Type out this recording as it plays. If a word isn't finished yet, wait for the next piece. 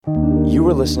You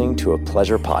are listening to a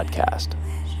Pleasure Podcast.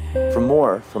 For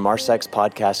more from our Sex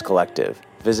Podcast Collective,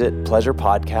 visit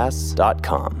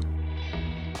pleasurepodcasts.com.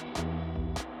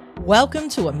 Welcome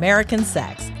to American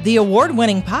Sex, the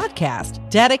award-winning podcast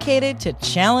dedicated to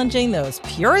challenging those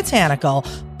puritanical,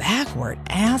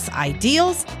 backward-ass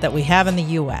ideals that we have in the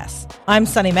U.S. I'm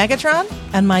Sunny Megatron,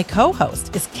 and my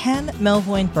co-host is Ken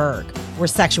Melvoin Berg. We're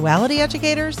sexuality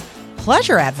educators,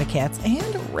 pleasure advocates,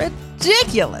 and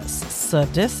ridiculous,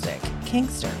 sadistic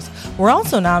kinksters. We're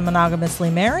also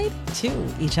non-monogamously married to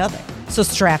each other. So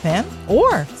strap in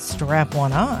or strap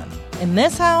one on. In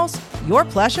this house, your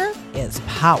pleasure is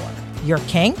power. Your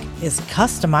kink is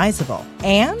customizable.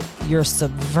 And your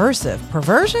subversive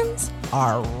perversions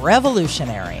are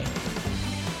revolutionary.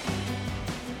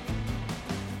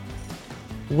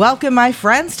 Welcome, my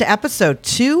friends, to episode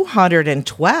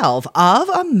 212 of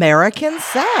American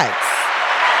Sex.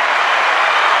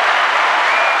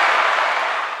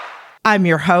 I'm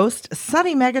your host,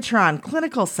 Sunny Megatron,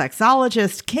 clinical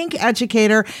sexologist, kink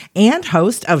educator, and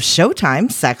host of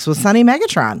Showtime Sex with Sunny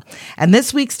Megatron. And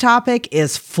this week's topic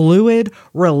is fluid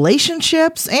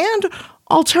relationships and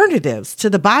alternatives to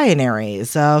the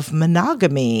binaries of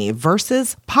monogamy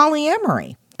versus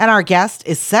polyamory. And our guest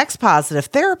is sex-positive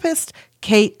therapist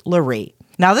Kate Loree.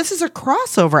 Now, this is a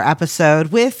crossover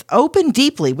episode with Open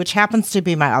Deeply, which happens to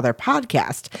be my other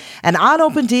podcast. And on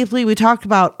Open Deeply, we talked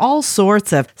about all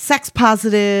sorts of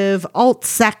sex-positive,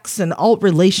 alt-sex, and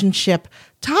alt-relationship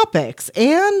topics.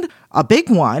 And a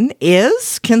big one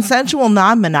is consensual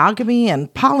non-monogamy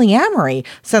and polyamory,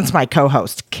 since my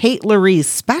co-host Kate Loree's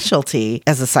specialty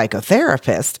as a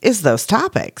psychotherapist is those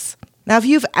topics. Now, if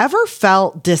you've ever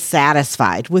felt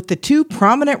dissatisfied with the two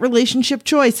prominent relationship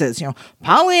choices,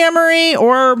 polyamory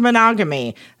or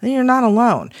monogamy, then you're not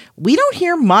alone. We don't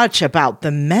hear much about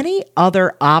the many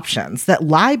other options that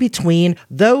lie between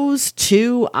those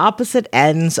two opposite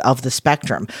ends of the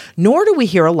spectrum, nor do we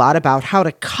hear a lot about how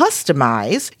to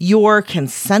customize your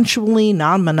consensually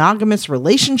non-monogamous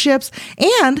relationships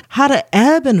and how to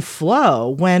ebb and flow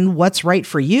when what's right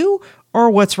for you or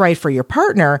what's right for your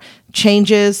partner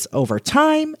changes over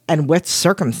time and with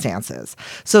circumstances.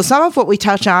 So some of what we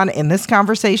touch on in this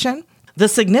conversation: the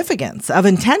significance of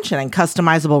intention and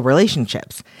customizable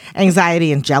relationships,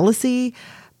 anxiety and jealousy,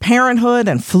 parenthood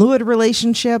and fluid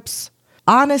relationships,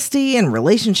 honesty and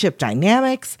relationship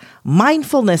dynamics,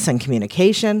 mindfulness and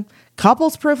communication,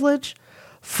 couples privilege,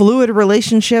 fluid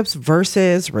relationships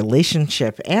versus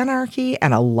relationship anarchy,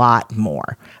 and a lot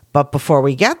more. But before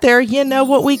we get there, you know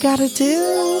what we gotta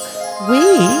do?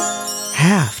 We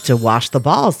have to wash the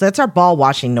balls. That's our ball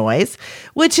washing noise,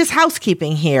 which is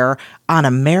housekeeping here on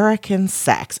American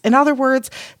Sex. In other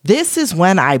words, this is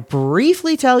when I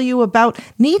briefly tell you about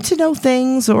need to know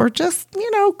things, or just,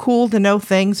 cool to know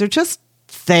things, or just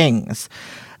things.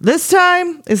 This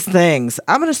time is things.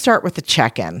 I'm going to start with the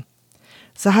check-in.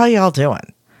 So how y'all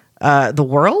doing? The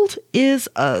world is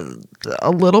a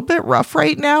little bit rough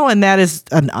right now, and that is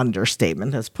an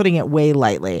understatement. That's putting it way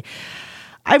lightly.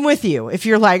 I'm with you. If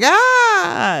you're like,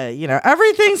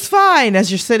 everything's fine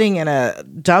as you're sitting in a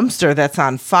dumpster that's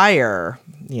on fire,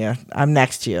 I'm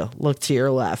next to you. Look to your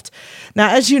left.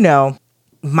 Now, as you know,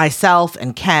 myself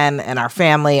and Ken and our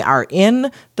family are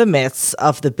in the midst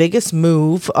of the biggest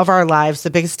move of our lives,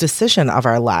 the biggest decision of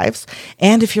our lives.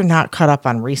 And if you're not caught up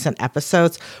on recent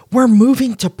episodes, we're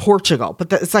moving to Portugal,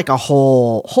 but it's like a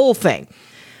whole thing.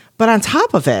 But on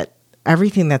top of it,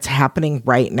 everything that's happening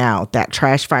right now, that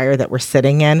trash fire that we're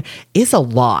sitting in, is a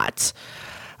lot.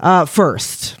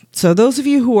 First, so those of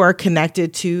you who are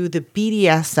connected to the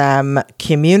BDSM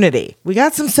community, we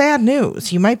got some sad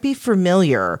news. You might be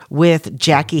familiar with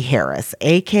Jackie Harris,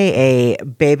 aka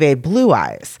Bebe Blue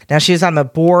Eyes. Now, she's on the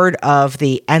board of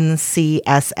the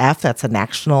NCSF, that's a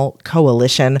National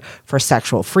Coalition for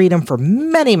Sexual Freedom, for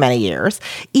many, many years.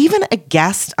 Even a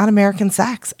guest on American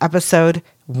Sex, episode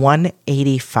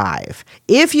 185.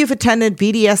 If you've attended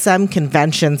BDSM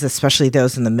conventions, especially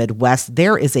those in the Midwest,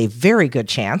 there is a very good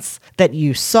chance that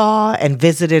you saw and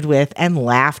visited with and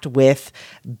laughed with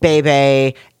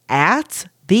Bebe at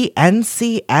the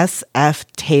NCSF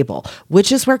table,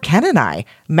 which is where Ken and I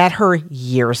met her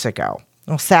years ago.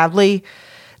 Well, sadly,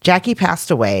 Jackie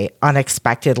passed away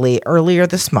unexpectedly earlier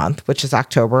this month, which is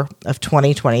October of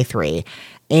 2023.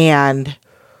 And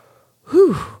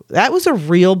that was a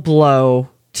real blow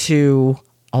to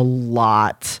a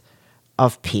lot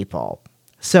of people.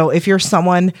 So if you're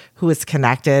someone who is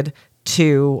connected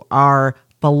to our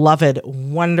beloved,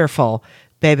 wonderful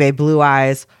Bebe Blue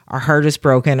Eyes, our heart is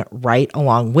broken right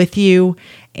along with you,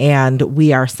 and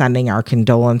we are sending our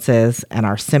condolences and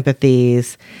our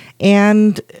sympathies.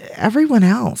 And everyone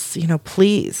else,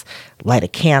 please light a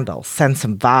candle, send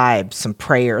some vibes, some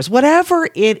prayers, whatever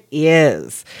it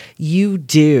is you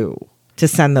do to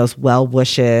send those well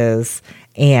wishes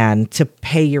and to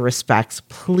pay your respects,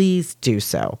 please do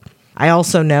so. I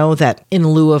also know that in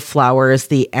lieu of flowers,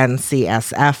 the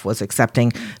NCSF was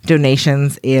accepting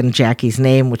donations in Jackie's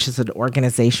name, which is an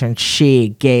organization she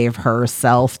gave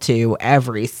herself to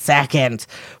every second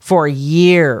for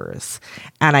years.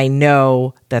 And I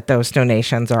know that those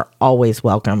donations are always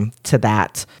welcome to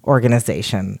that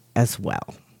organization as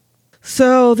well.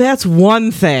 So that's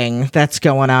one thing that's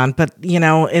going on. But,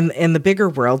 in the bigger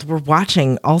world, we're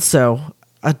watching also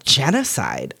a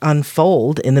genocide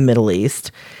unfold in the Middle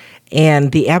East.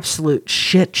 And the absolute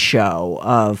shit show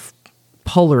of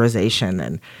polarization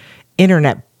and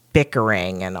internet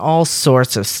bickering and all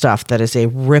sorts of stuff that is a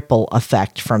ripple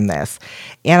effect from this.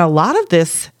 And a lot of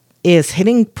this is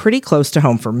hitting pretty close to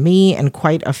home for me and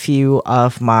quite a few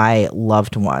of my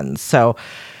loved ones. So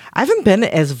I haven't been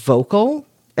as vocal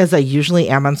as I usually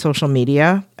am on social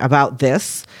media about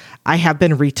this. I have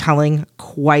been retelling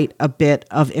quite a bit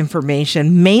of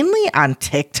information, mainly on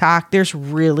TikTok. There's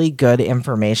really good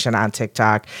information on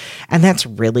TikTok, and that's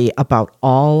really about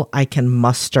all I can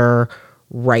muster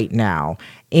right now.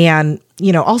 And,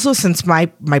 also since my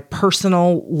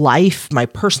personal life, my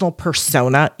personal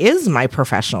persona is my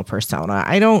professional persona,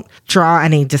 I don't draw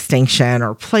any distinction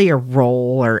or play a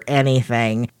role or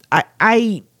anything.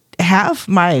 I have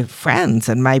my friends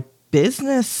and my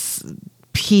business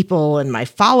people and my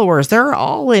followers, they're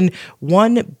all in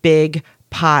one big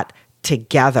pot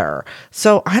together.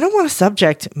 So I don't want to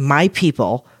subject my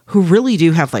people who really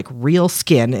do have real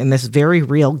skin in this very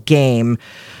real game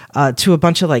to a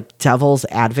bunch of devil's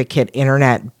advocate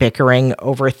internet bickering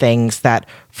over things that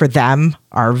for them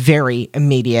are very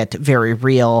immediate, very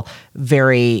real,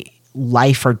 very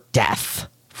life or death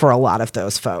for a lot of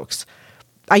those folks.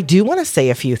 I do want to say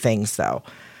a few things though.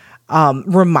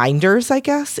 Reminders, I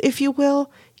guess, if you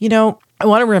will. I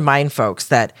want to remind folks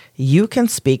that you can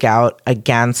speak out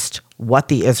against what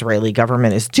the Israeli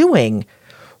government is doing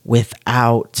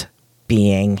without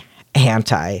being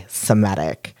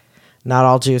anti-Semitic. Not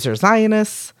all Jews are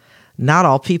Zionists. Not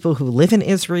all people who live in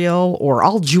Israel or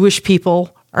all Jewish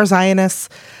people are Zionists.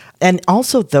 And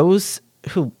also those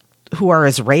who are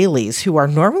Israelis who are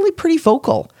normally pretty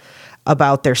vocal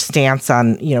about their stance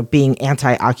on, being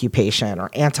anti-occupation or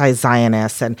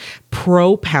anti-Zionist and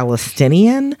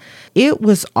pro-Palestinian, it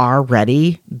was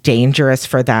already dangerous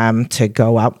for them to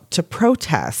go out to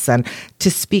protests and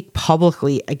to speak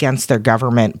publicly against their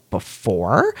government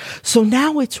before. So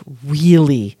now it's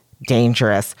really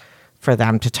dangerous for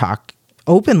them to talk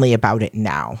openly about it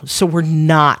now. So we're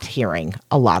not hearing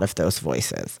a lot of those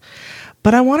voices.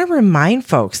 But I want to remind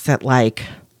folks that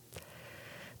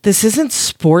this isn't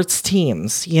sports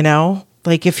teams,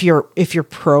 if you're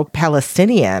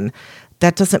pro-Palestinian,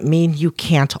 that doesn't mean you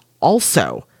can't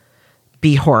also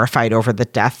be horrified over the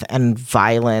death and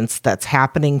violence that's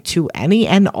happening to any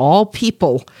and all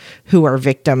people who are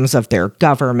victims of their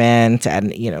government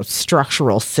and,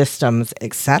 structural systems,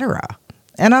 etc.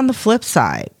 And on the flip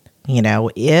side,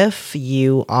 if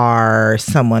you are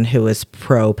someone who is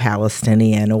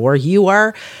pro-Palestinian or you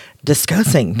are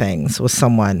discussing things with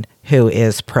someone who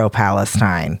is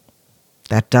pro-Palestine,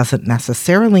 that doesn't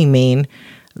necessarily mean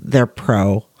they're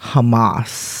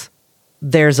pro-Hamas.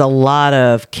 There's a lot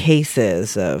of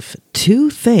cases of two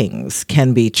things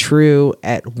can be true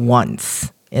at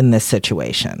once in this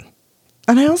situation.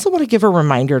 And I also want to give a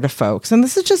reminder to folks, and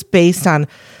this is just based on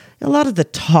a lot of the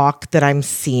talk that I'm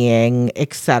seeing,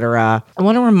 etc. I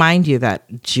want to remind you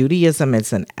that Judaism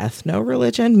is an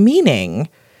ethno-religion, meaning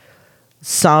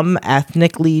some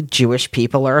ethnically Jewish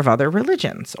people are of other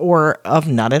religions or of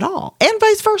none at all, and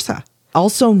vice versa.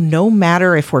 Also, no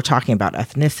matter if we're talking about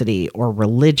ethnicity or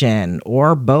religion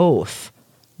or both,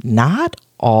 not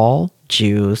all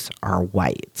Jews are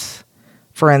white.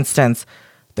 For instance,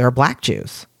 there are black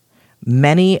Jews,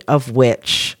 many of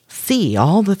which see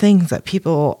all the things that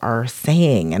people are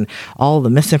saying and all the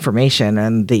misinformation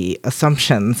and the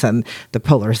assumptions and the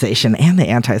polarization and the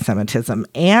anti-Semitism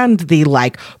and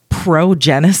the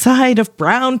pro-genocide of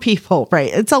brown people,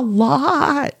 right? It's a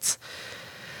lot.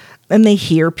 And they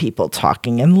hear people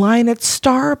talking in line at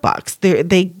Starbucks.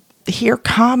 They hear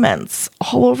comments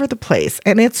all over the place.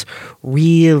 And it's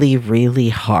really, really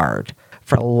hard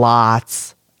for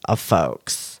lots of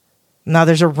folks. Now,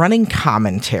 there's a running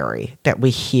commentary that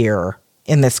we hear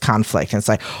in this conflict. And it's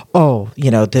like, oh,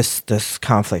 this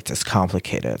conflict is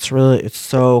complicated. It's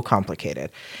so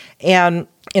complicated. And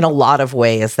in a lot of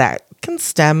ways that can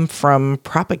stem from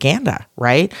propaganda,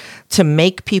 right? To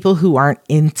make people who aren't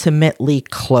intimately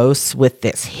close with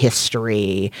this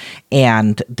history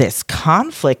and this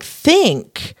conflict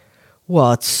think,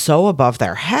 well, it's so above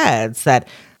their heads that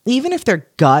even if their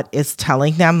gut is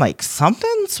telling them like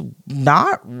something's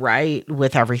not right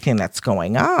with everything that's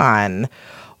going on,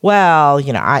 well,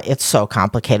 it's so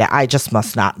complicated. I just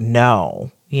must not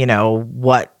know,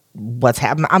 what's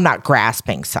happening. I'm not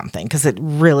grasping something because it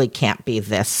really can't be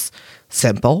this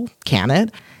simple, can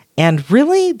it? And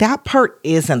really, that part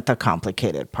isn't the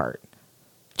complicated part.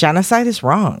 Genocide is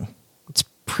wrong. It's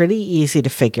pretty easy to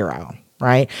figure out,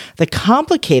 right? The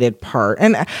complicated part,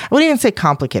 and I wouldn't even say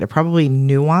complicated, probably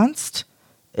nuanced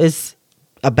is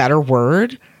a better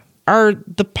word, are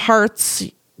the parts,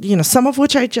 some of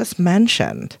which I just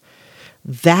mentioned.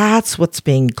 That's what's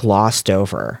being glossed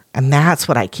over. And that's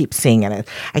what I keep seeing in it.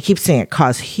 I keep seeing it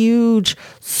cause huge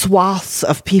swaths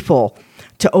of people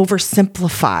to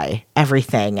oversimplify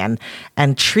everything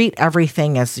and treat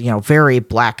everything as, very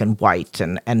black and white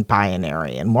and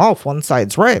binary. And well, if one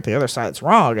side's right, the other side's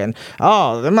wrong. And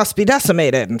they must be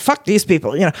decimated and fuck these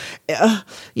people,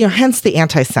 hence the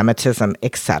anti-Semitism,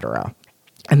 etc.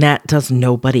 And that does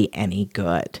nobody any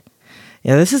good.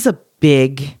 This is a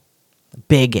big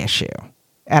issue.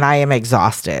 And I am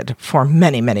exhausted for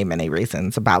many, many, many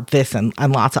reasons about this and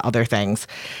lots of other things.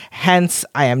 Hence,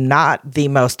 I am not the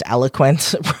most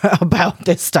eloquent about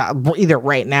this stuff, either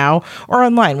right now or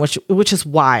online, which is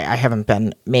why I haven't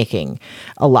been making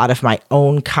a lot of my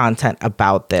own content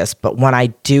about this. But when I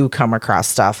do come across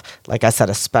stuff, like I said,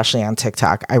 especially on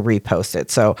TikTok, I repost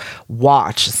it. So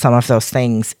watch some of those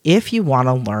things if you want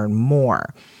to learn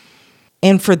more.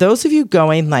 And for those of you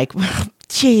going like,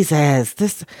 Jesus,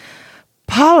 this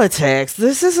politics,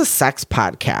 this is a sex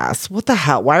podcast. What the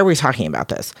hell? Why are we talking about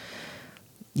this?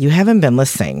 You haven't been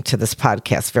listening to this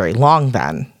podcast very long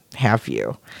then, have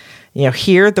you?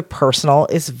 Here the personal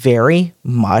is very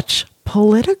much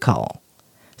political.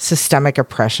 Systemic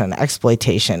oppression,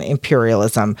 exploitation,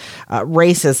 imperialism,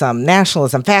 racism,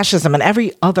 nationalism, fascism, and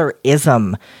every other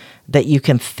ism that you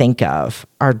can think of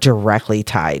are directly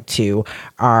tied to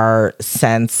our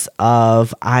sense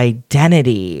of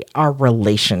identity, our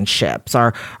relationships,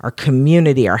 our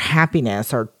community, our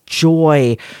happiness, our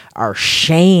joy, our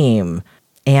shame,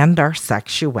 and our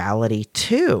sexuality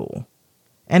too.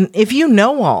 And if you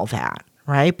know all that,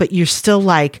 right, but you're still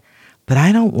like, but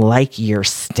I don't like your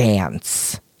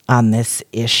stance on this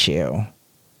issue.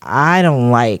 I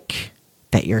don't like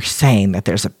that you're saying that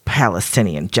there's a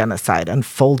Palestinian genocide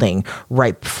unfolding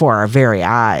right before our very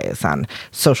eyes on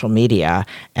social media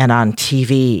and on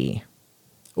TV.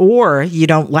 Or you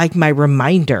don't like my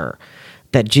reminder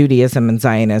that Judaism and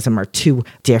Zionism are two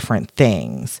different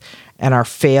things, and our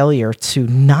failure to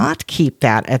not keep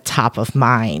that at top of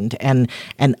mind and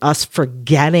us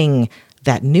forgetting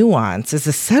that nuance is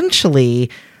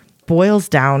essentially boils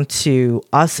down to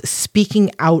us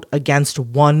speaking out against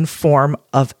one form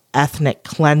of ethnic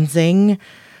cleansing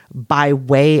by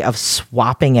way of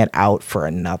swapping it out for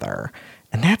another.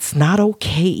 And that's not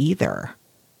okay either.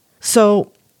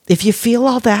 So if you feel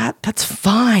all that, that's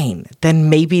fine. Then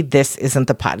maybe this isn't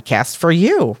the podcast for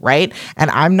you, right? And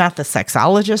I'm not the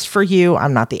sexologist for you.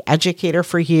 I'm not the educator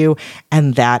for you.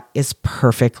 And that is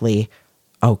perfectly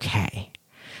okay.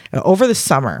 Now, over the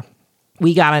summer,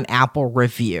 we got an Apple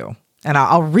review, and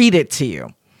I'll read it to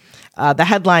you. The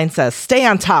headline says, "Stay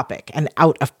on topic and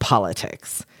out of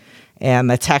politics." And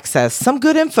the text says, "Some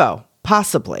good info,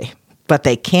 possibly, but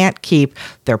they can't keep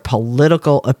their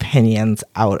political opinions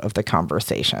out of the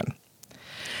conversation."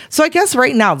 So I guess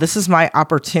right now, this is my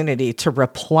opportunity to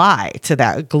reply to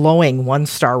that glowing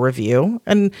 1-star review.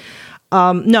 And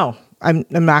no, I'm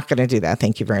not going to do that.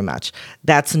 Thank you very much.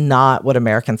 That's not what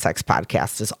American Sex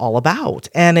Podcast is all about.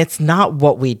 And it's not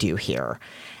what we do here.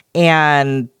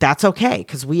 And that's okay,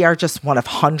 because we are just one of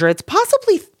hundreds,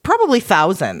 probably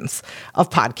thousands of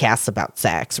podcasts about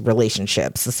sex,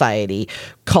 relationships, society,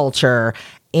 culture,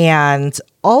 and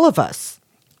all of us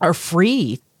are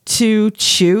free to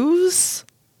choose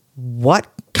what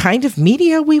kind of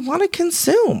media we want to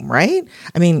consume, right?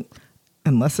 I mean,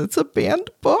 unless it's a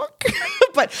banned book,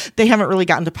 but they haven't really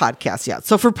gotten to podcasts yet.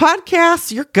 So for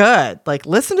podcasts, you're good. Like,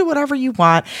 listen to whatever you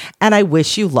want. And I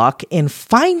wish you luck in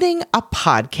finding a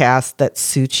podcast that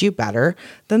suits you better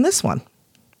than this one.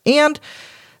 And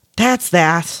that's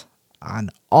that on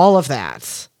all of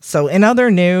that. So in other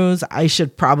news, I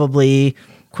should probably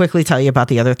quickly tell you about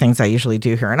the other things I usually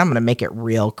do here. And I'm going to make it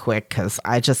real quick because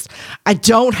I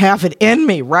don't have it in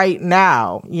me right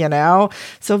now,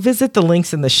 So visit the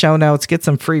links in the show notes, get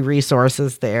some free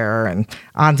resources there and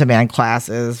on-demand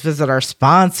classes, visit our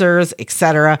sponsors,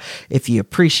 etc. If you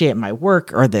appreciate my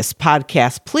work or this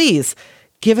podcast, please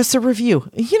give us a review.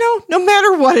 No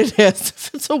matter what it is,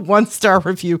 if it's a 1-star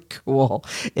review, cool.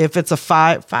 If it's a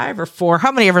five or 4,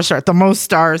 how many ever start? The most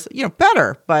stars,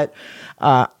 better. But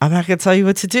I'm not going to tell you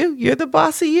what to do. You're the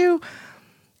boss of you.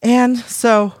 And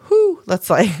so, let's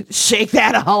shake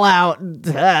that all out.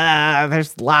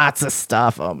 There's lots of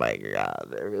stuff. Oh my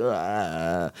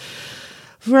God.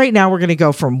 Right now, we're going to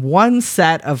go from one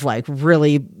set of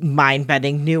really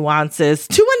mind-bending nuances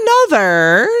to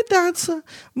another that's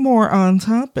more on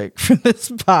topic for this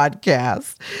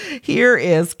podcast. Here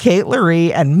is Kate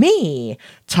Loree and me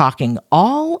talking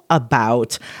all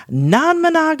about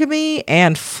non-monogamy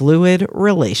and fluid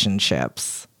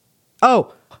relationships.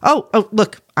 Oh,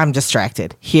 look, I'm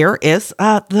distracted. Here is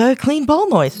the clean bowl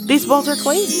noise. These bowls are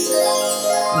clean.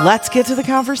 Let's get to the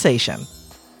conversation.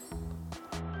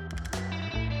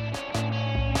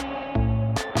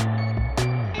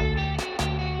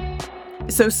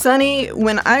 So, Sunny,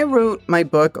 when I wrote my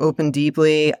book, Open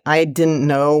Deeply, I didn't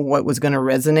know what was going to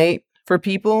resonate for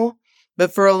people.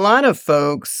 But for a lot of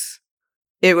folks,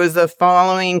 it was the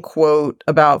following quote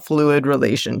about fluid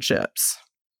relationships.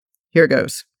 Here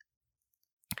goes.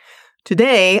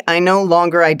 Today, I no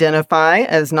longer identify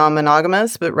as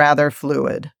non-monogamous, but rather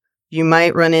fluid. You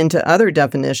might run into other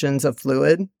definitions of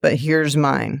fluid, but here's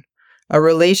mine. A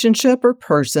relationship or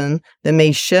person that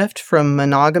may shift from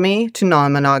monogamy to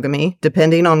non-monogamy,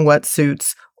 depending on what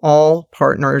suits all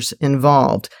partners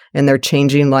involved and their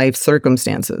changing life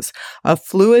circumstances. A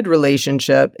fluid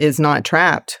relationship is not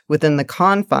trapped within the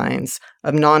confines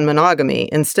of non-monogamy.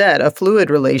 Instead, a fluid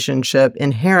relationship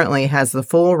inherently has the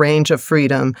full range of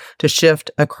freedom to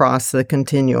shift across the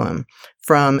continuum,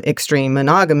 from extreme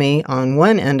monogamy on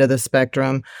one end of the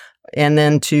spectrum and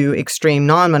then to extreme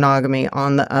non-monogamy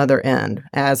on the other end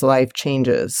as life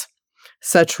changes.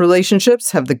 Such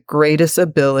relationships have the greatest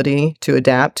ability to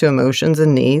adapt to emotions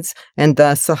and needs, and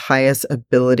thus the highest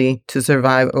ability to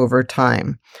survive over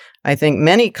time. I think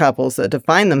many couples that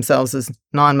define themselves as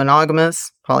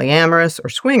non-monogamous, polyamorous, or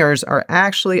swingers are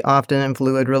actually often in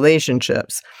fluid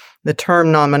relationships. The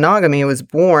term non-monogamy was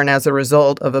born as a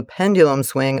result of a pendulum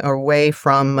swing away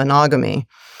from monogamy.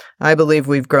 I believe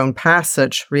we've grown past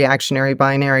such reactionary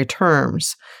binary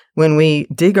terms. When we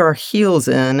dig our heels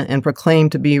in and proclaim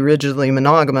to be rigidly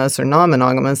monogamous or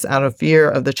non-monogamous out of fear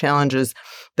of the challenges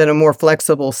that a more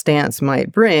flexible stance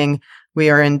might bring,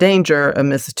 we are in danger of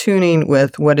misattuning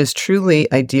with what is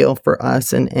truly ideal for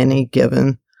us in any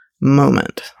given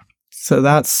moment. So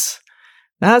that's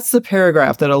the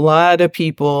paragraph that a lot of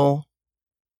people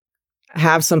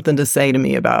have something to say to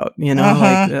me about, there's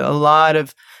a lot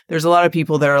of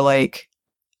people that are like,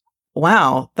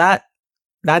 wow, that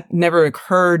never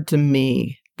occurred to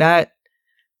me. That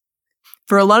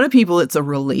for a lot of people, it's a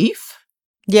relief.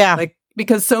 Yeah.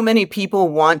 Because so many people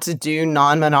want to do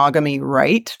non-monogamy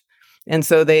right. And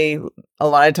so a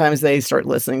lot of times they start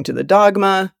listening to the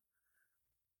dogma.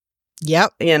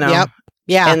 Yep. Yep.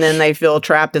 Yeah. And then they feel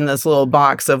trapped in this little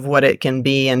box of what it can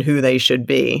be and who they should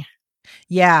be.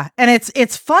 Yeah. And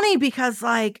it's funny because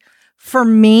for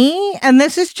me, and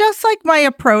this is just my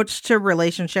approach to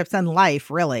relationships and life,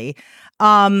 really,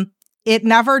 it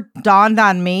never dawned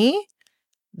on me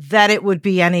that it would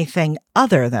be anything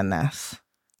other than this,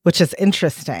 which is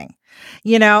interesting,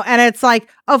 and it's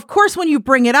of course, when you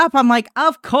bring it up, I'm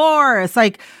of course,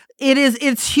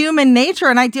 it's human nature.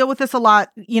 And I deal with this a lot,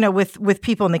 with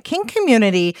people in the kink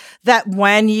community, that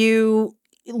when you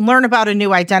learn about a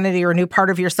new identity or a new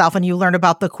part of yourself and you learn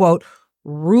about the quote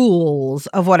rules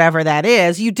of whatever that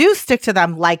is, you do stick to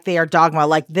them like they are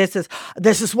dogma, this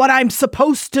is what I'm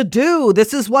supposed to do.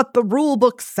 This is what the rule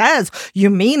book says. You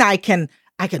mean I can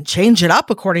change it up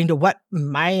according to what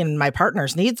my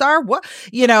partner's needs are? What,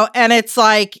 and it's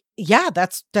yeah,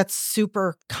 that's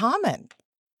super common.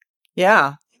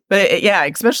 Yeah. But yeah,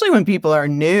 especially when people are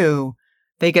new,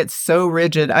 they get so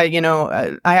rigid. I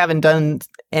haven't done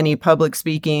any public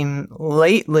speaking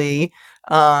lately.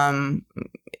 That's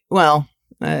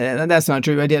not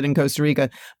true. I did in Costa Rica.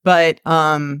 But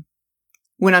when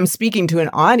I'm speaking to an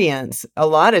audience, a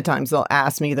lot of times they'll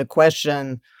ask me the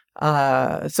question,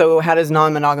 so how does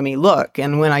non-monogamy look?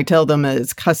 And when I tell them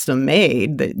it's custom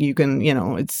made, that you can,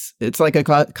 it's like a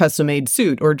custom made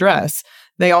suit or dress,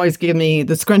 they always give me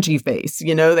the scrunchy face.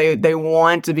 They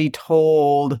want to be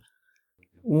told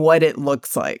what it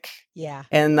looks like. Yeah.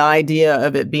 And the idea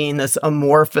of it being this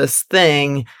amorphous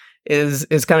thing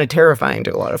is kind of terrifying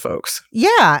to a lot of folks.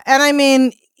 Yeah. And I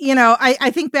mean,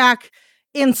 I think back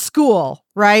in school,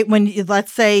 right? When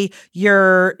let's say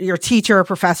your teacher or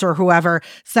professor or whoever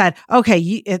said, okay,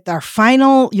 your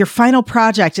final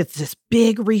project, it's this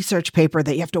big research paper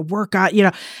that you have to work on,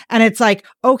 and it's like,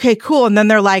 okay, cool. And then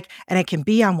they're like, and it can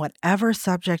be on whatever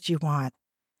subject you want.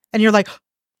 And you're like,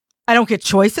 I don't get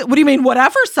choices. What do you mean,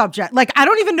 whatever subject? Like, I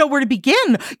don't even know where to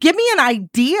begin. Give me an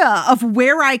idea of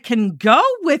where I can go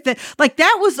with it. Like,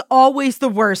 that was always the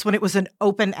worst when it was an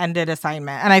open-ended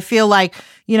assignment. And I feel like,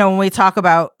 when we talk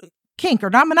about kink or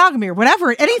non-monogamy or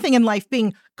whatever, anything in life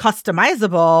being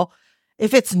customizable,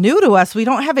 if it's new to us, we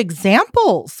don't have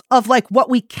examples of like what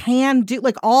we can do,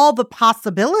 like all the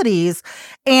possibilities.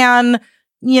 And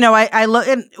I look,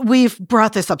 and we've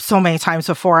brought this up so many times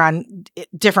before on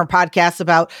different podcasts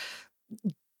about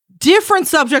different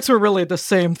subjects were really the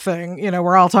same thing.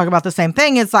 We're all talking about the same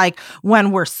thing. It's like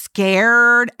when we're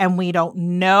scared and we don't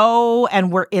know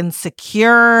and we're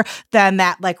insecure, then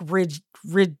that like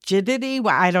rigidity.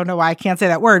 Well, I don't know why I can't say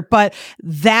that word, but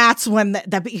that's when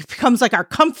that becomes like our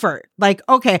comfort. Like,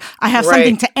 okay, I have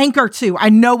something to anchor to. I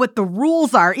know what the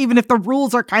rules are, even if the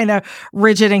rules are kind of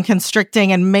rigid and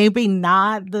constricting and maybe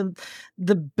not the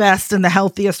best and the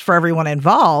healthiest for everyone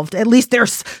involved. At least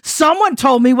there's someone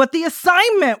told me what the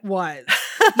assignment was.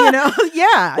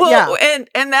 Yeah. Well, yeah.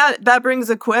 And that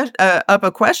brings up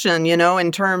a question,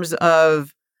 in terms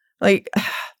of like,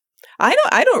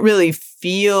 I don't really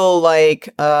feel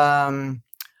like that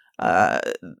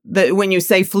when you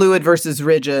say fluid versus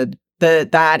rigid,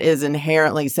 that is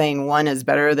inherently saying one is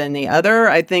better than the other.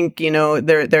 I think,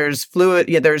 there's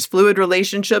fluid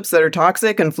relationships that are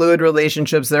toxic and fluid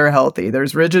relationships that are healthy.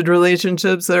 There's rigid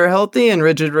relationships that are healthy and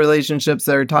rigid relationships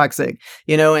that are toxic,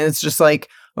 and it's just like,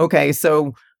 okay,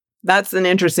 so that's an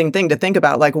interesting thing to think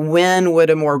about. Like, when would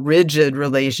a more rigid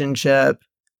relationship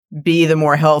be the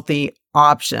more healthy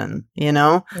option,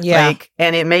 Yeah. Like,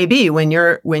 and it may be when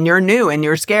you're new and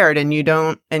you're scared and you're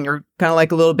kind of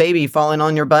like a little baby falling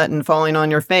on your butt and falling on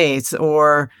your face,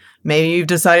 or maybe you've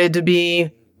decided to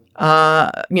be,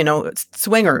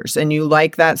 swingers and you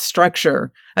like that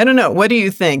structure. I don't know. What do you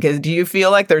think? Do you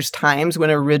feel like there's times when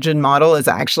a rigid model is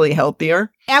actually healthier?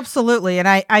 Absolutely. And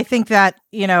I think that,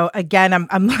 again,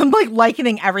 I'm like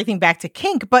likening everything back to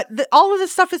kink, but all of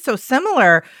this stuff is so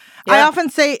similar. Yeah. I often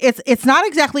say it's not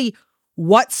exactly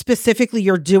what specifically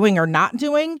you're doing or not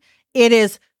doing. It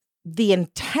is the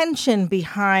intention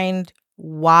behind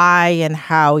why and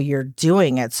how you're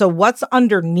doing it. So what's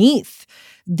underneath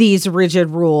these rigid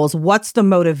rules? What's the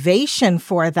motivation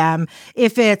for them?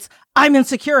 If it's, I'm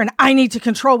insecure and I need to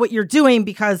control what you're doing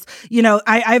because,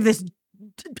 I have this,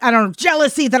 I don't know,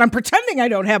 jealousy that I'm pretending I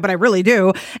don't have, but I really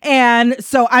do. And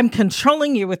so I'm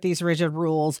controlling you with these rigid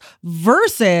rules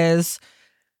versus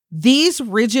these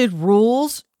rigid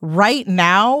rules right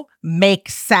now make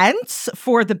sense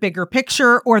for the bigger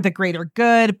picture or the greater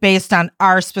good based on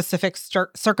our specific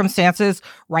circumstances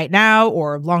right now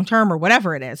or long term or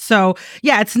whatever it is. So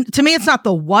yeah, to me, it's not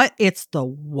the what, it's the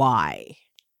why.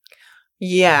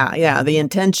 Yeah, the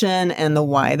intention and the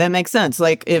why. That makes sense.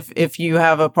 Like if you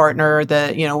have a partner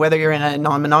that, whether you're in a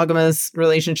non-monogamous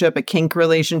relationship, a kink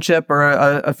relationship, or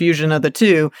a fusion of the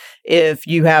two, if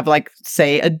you have like,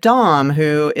 say, a dom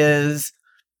who is,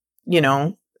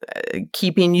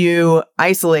 keeping you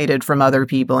isolated from other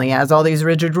people, he has all these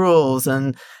rigid rules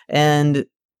and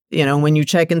when you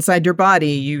check inside your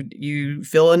body, you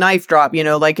feel a knife drop,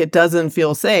 like it doesn't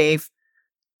feel safe.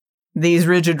 These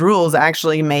rigid rules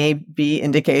actually may be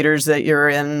indicators that you're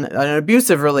in an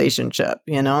abusive relationship.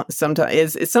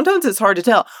 Sometimes it's hard to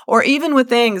tell. Or even with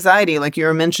the anxiety, like you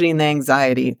were mentioning the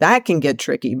anxiety, that can get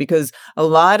tricky because a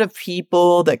lot of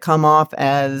people that come off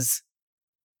as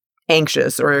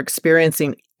anxious or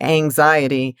experiencing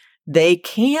anxiety, they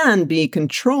can be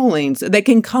controlling. So they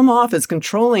can come off as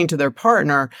controlling to their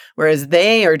partner, whereas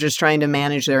they are just trying to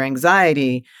manage their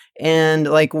anxiety. And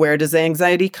like, where does the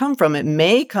anxiety come from? It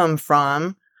may come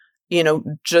from,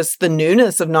 just the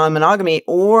newness of non-monogamy,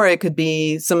 or it could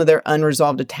be some of their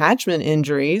unresolved attachment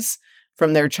injuries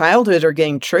from their childhood are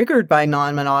getting triggered by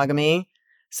non-monogamy.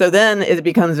 So then it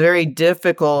becomes very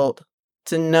difficult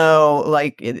to know,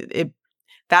 like,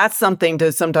 that's something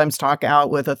to sometimes talk out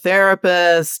with a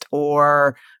therapist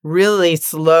or really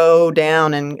slow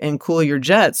down and cool your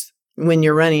jets when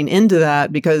you're running into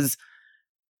that, because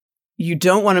you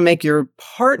don't want to make your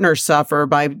partner suffer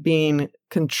by being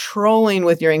controlling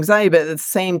with your anxiety. But at the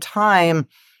same time,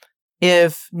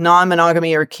 if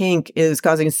non-monogamy or kink is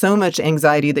causing so much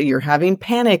anxiety that you're having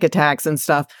panic attacks and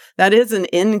stuff, that is an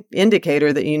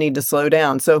indicator that you need to slow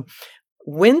down. So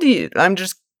I'm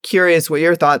just curious what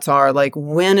your thoughts are. Like,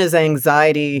 when is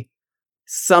anxiety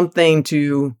something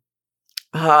to,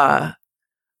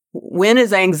 when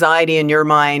is anxiety in your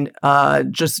mind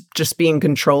just being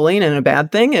controlling and a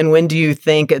bad thing? And when do you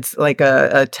think it's like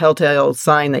a telltale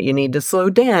sign that you need to slow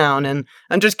down? And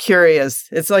I'm just curious.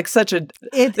 It's like something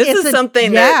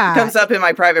that comes up in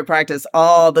my private practice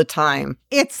all the time.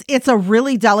 It's a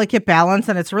really delicate balance,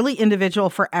 and it's really individual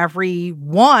for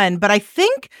everyone. But I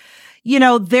think,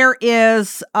 there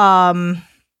is, I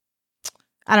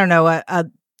don't know,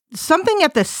 something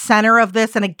at the center of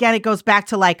this. And again, it goes back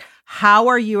to like, how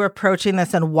are you approaching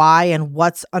this and why and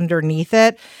what's underneath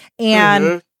it?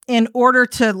 And in order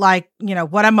to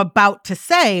what I'm about to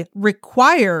say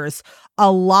requires a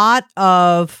lot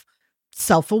of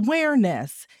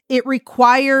self-awareness. It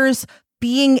requires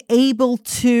being able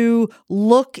to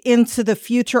look into the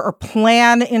future or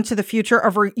plan into the future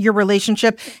of your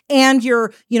relationship and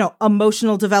your,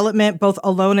 emotional development, both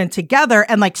alone and together,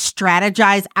 and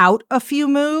strategize out a few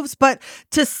moves. But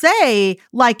to say,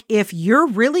 if you're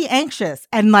really anxious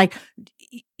and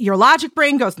your logic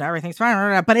brain goes, no, everything's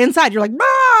fine, but inside you're like,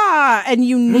 bah! And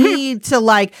you need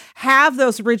to have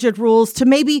those rigid rules to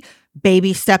maybe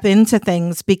baby step into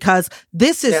things, because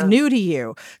this is new to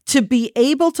you, to be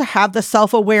able to have the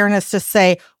self-awareness to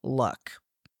say, look,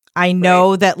 I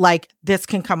know that this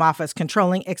can come off as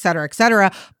controlling, et cetera,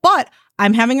 but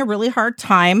I'm having a really hard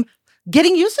time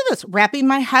getting used to this, wrapping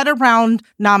my head around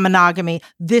non-monogamy.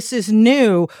 This is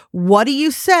new. What do you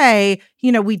say?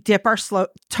 We dip our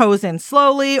toes in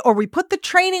slowly, or we put the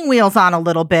training wheels on a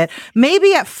little bit.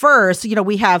 Maybe at first,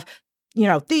 we have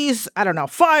these,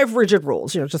 5 rigid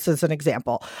rules, just as an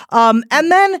example. And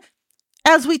then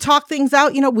as we talk things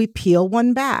out, we peel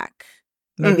one back.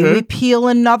 Maybe we peel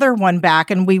another one back,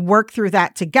 and we work through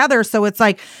that together. So it's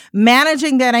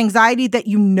managing that anxiety that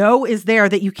is there,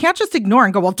 that you can't just ignore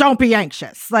and go, well, don't be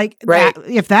anxious.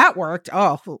 If that worked,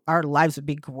 our lives would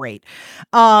be great.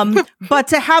 But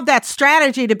to have that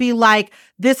strategy to be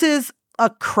this is a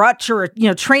crutch or,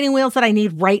 training wheels that I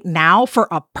need right now for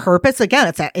a purpose. Again,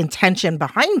 it's that intention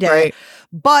behind it. Right.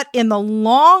 But in the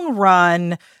long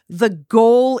run, the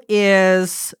goal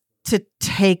is to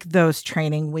take those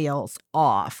training wheels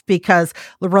off, because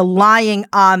relying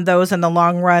on those in the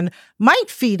long run might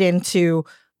feed into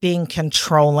being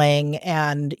controlling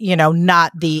and,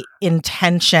 not the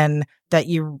intention that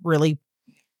you really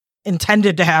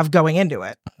intended to have going into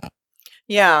it.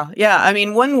 Yeah. I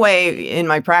mean, one way in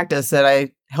my practice that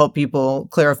I help people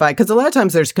clarify, because a lot of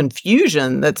times there's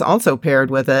confusion that's also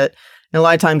paired with it. And a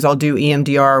lot of times I'll do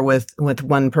EMDR with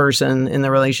one person in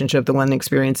the relationship, the one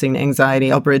experiencing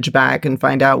anxiety. I'll bridge back and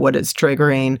find out what it's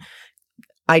triggering.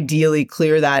 Ideally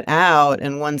clear that out.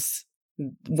 And once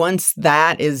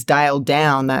that is dialed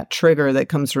down, that trigger that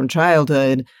comes from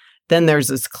childhood, then there's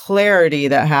this clarity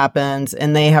that happens,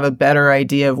 and they have a better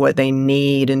idea of what they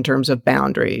need in terms of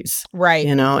boundaries. Right.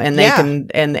 And they can,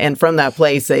 and from that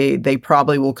place, they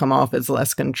probably will come off as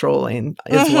less controlling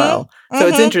as well. So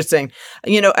it's interesting.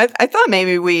 I thought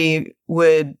maybe we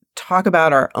would talk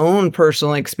about our own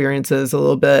personal experiences a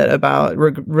little bit about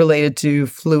related to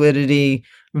fluidity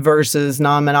versus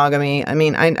non-monogamy. I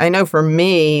mean, I know for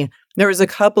me, there was a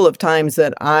couple of times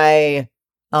that I,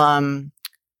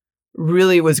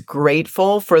 really was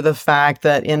grateful for the fact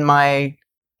that in my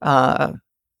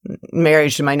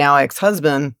marriage to my now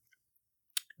ex-husband,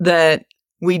 that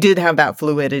we did have that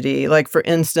fluidity. For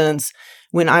instance,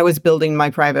 when I was building my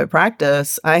private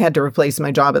practice, I had to replace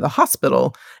my job at the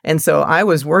hospital. And so I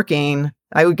was working,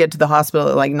 I would get to the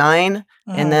hospital at 9,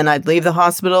 and then I'd leave the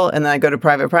hospital, and then I'd go to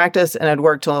private practice, and I'd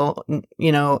work till,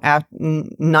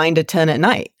 9 to 10 at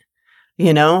night.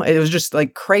 It was just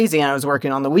crazy. And I was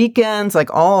working on the weekends,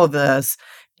 all of this.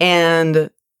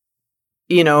 And,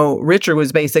 Richard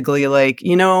was basically I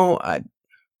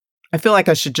feel like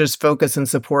I should just focus and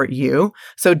support you.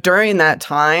 So during that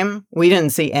time, we didn't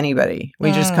see anybody.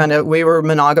 We just we were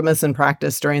monogamous in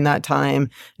practice during that time.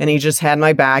 And he just had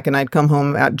my back, and I'd come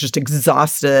home just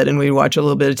exhausted, and we'd watch a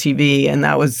little bit of TV. And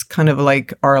that was kind of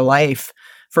our life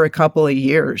for a couple of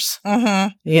years,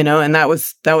 and that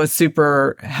was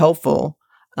super helpful.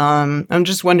 I'm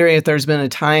just wondering if there's been a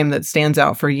time that stands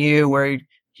out for you where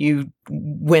you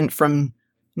went from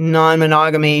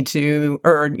non-monogamy to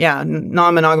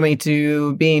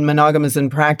being monogamous in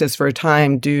practice for a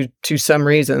time due to some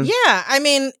reason. Yeah. I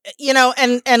mean,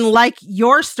 and like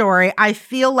your story, I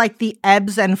feel like the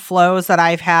ebbs and flows that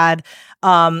I've had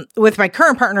with my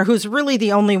current partner, who's really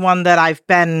the only one that I've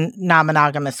been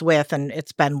non-monogamous with. And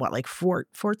it's been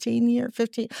 14 years,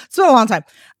 15. It's been a long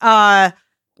time.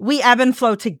 We ebb and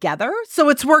flow together. So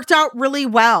it's worked out really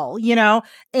well,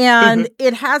 and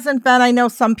it hasn't been, I know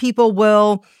some people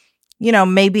will,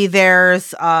 maybe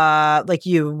there's like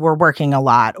you were working a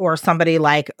lot, or somebody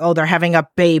like, oh, they're having a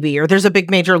baby, or there's a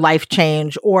big major life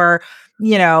change, or,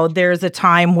 there's a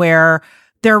time where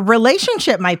their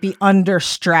relationship might be under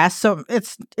stress. So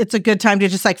it's a good time to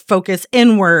just like focus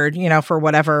inward, for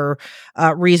whatever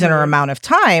reason or amount of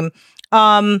time.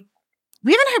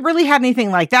 We haven't really had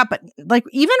anything like that, but like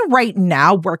even right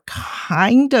now, we're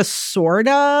kind of sort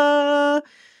of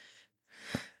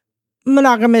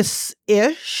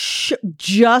monogamous-ish,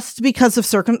 just because of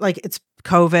like it's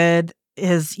COVID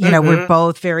is, we're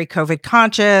both very COVID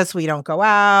conscious. We don't go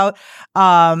out.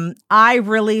 I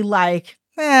really like,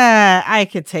 I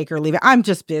could take or leave it. I'm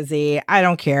just busy. I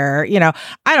don't care.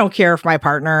 I don't care if my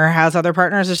partner has other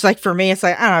partners. It's like, for me, it's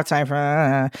like, I don't have time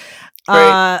for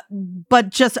Right. but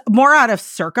just more out of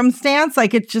circumstance,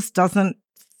 like it just doesn't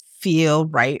feel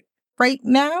right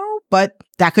now, but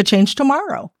that could change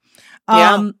tomorrow.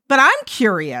 But I'm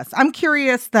curious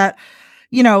that,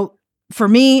 for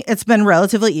me, it's been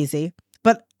relatively easy,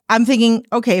 but I'm thinking,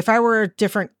 okay, if I were a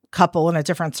different couple in a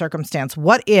different circumstance,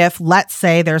 what if, let's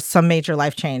say there's some major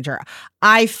life change, or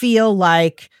I feel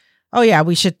like, oh yeah,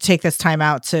 we should take this time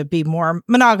out to be more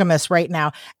monogamous right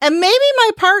now. And maybe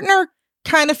my partner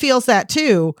kind of feels that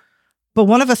too, but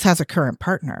one of us has a current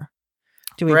partner.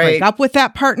 Do we break up with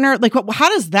that partner? Like, how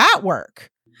does that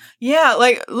work? Yeah,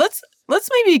 like let's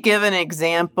maybe give an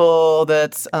example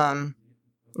that's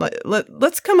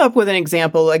let's come up with an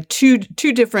example, like two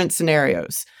different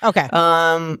scenarios. Okay.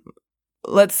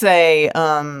 Let's say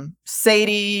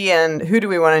Sadie and, who do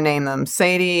we want to name them?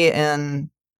 Sadie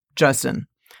and Justin.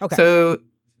 Okay. So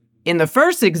in the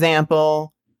first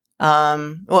example,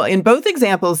 in both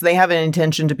examples, they have an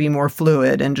intention to be more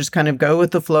fluid and just kind of go with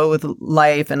the flow with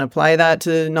life and apply that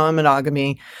to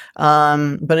non-monogamy.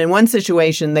 But in one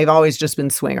situation, they've always just been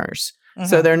swingers. Mm-hmm.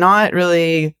 So they're not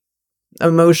really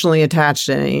emotionally attached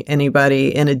to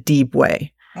anybody in a deep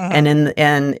way. Mm-hmm.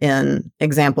 And in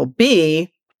example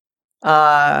B,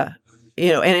 and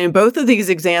in both of these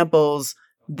examples,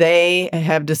 they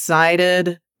have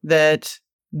decided that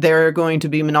they're going to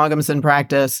be monogamous in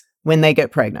practice when they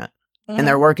get pregnant, and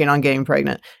they're working on getting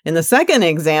pregnant. In the second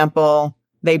example,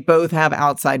 they both have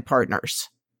outside partners.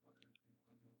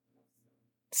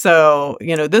 So,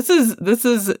 this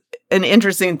is an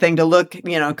interesting thing to look,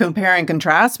 compare and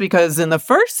contrast, because in the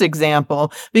first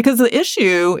example, because the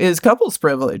issue is couples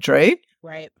privilege, right?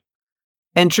 Right.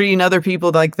 And treating other people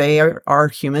like they are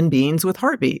human beings with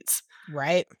heartbeats.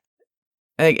 Right.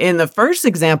 In the first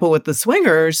example with the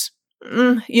swingers,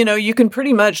 you can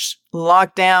pretty much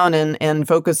lock down and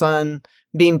focus on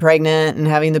being pregnant and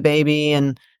having the baby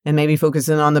and maybe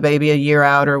focusing on the baby a year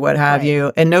out or what have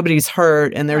you. And nobody's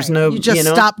hurt, and there's no, you just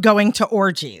stop going to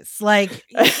orgies, like,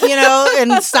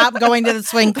 and stop going to the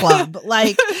swing club.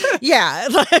 Like, yeah.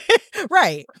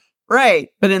 Right. Right.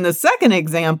 But in the second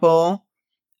example,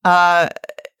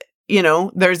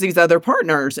 there's these other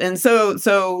partners. And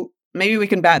so maybe we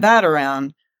can bat that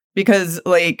around. Because,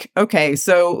 like, okay,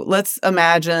 so let's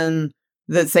imagine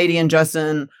that Sadie and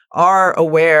Justin are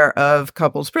aware of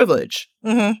couples privilege,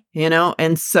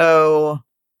 and so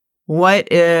what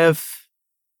if,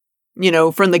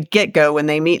 from the get-go, when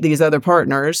they meet these other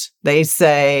partners, they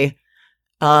say,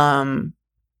 we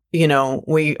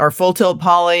are full tilt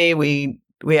poly, we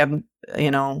have,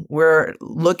 we're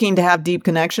looking to have deep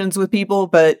connections with people,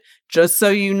 but just so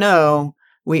you know,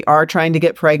 we are trying to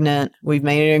get pregnant. We've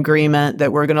made an agreement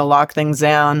that we're going to lock things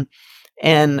down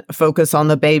and focus on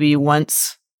the baby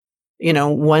once we're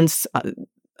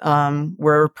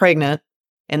pregnant.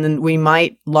 And then we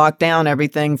might lock down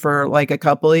everything for like a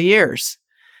couple of years.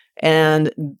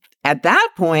 And at that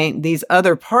point, these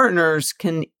other partners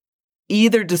can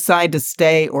either decide to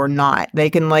stay or not.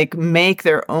 They can like make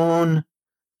their own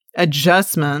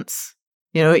adjustments.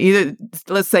 Either,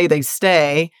 let's say they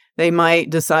stay. They might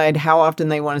decide how often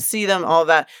they want to see them, all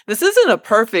that. This isn't a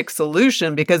perfect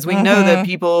solution, because we know that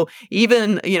people,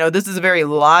 even, this is a very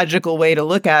logical way to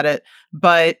look at it,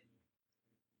 but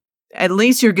at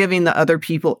least you're giving the other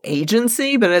people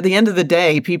agency. But at the end of the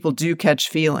day, people do catch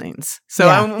feelings. So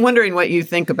I'm wondering what you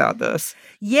think about this.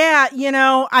 Yeah.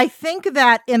 I think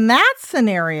that in that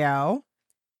scenario,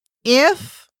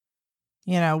 if,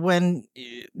 when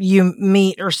you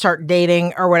meet or start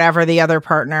dating or whatever the other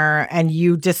partner, and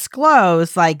you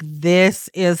disclose like, this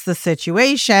is the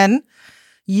situation,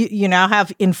 you now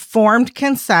have informed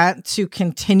consent to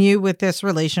continue with this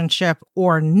relationship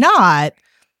or not.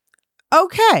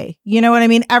 Okay. You know what I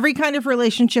mean? Every kind of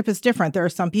relationship is different. There are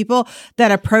some people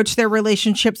that approach their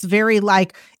relationships very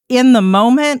like in the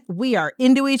moment. We are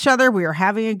into each other. We are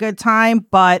having a good time,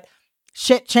 but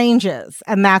shit changes,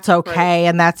 and that's okay. Right.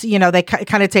 And that's, they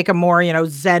kind of take a more,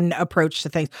 Zen approach to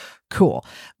things. Cool.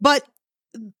 But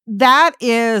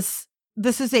this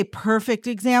is a perfect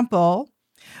example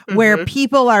where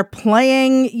people are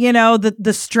playing,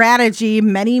 the strategy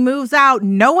many moves out,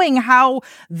 knowing how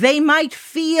they might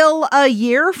feel a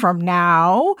year from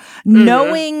now,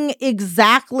 knowing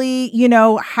exactly,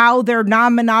 how their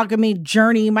non-monogamy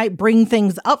journey might bring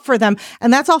things up for them.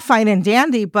 And that's all fine and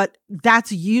dandy, but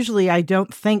that's usually, I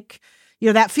don't think,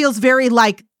 that feels very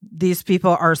like these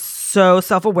people are so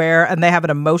self-aware and they have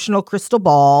an emotional crystal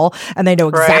ball and they know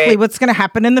exactly what's going to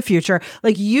happen in the future.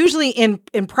 Like usually in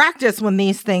practice, when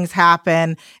these things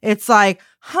happen, it's like,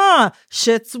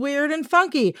 shit's weird and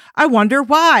funky. I wonder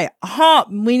why.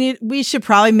 We should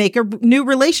probably make a new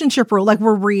relationship rule. Like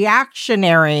we're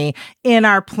reactionary in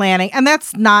our planning. And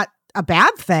that's not a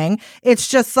bad thing. It's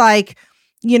just like,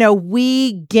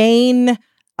 we gain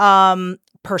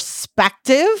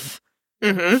perspective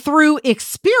through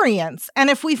experience. And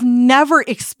if we've never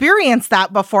experienced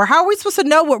that before, how are we supposed to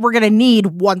know what we're going to need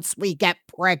once we get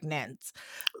pregnant?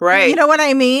 Right. You know what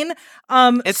I mean?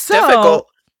 It's difficult.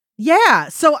 Yeah.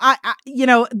 So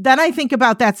then I think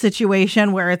about that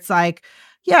situation where it's like,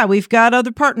 yeah, we've got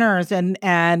other partners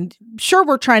and sure,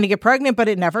 we're trying to get pregnant, but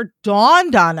it never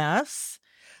dawned on us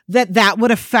that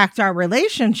would affect our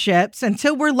relationships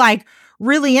until we're like,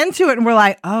 really into it and we're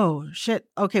like, oh shit,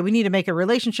 okay, we need to make a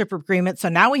relationship agreement. So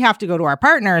now we have to go to our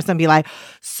partners and be like,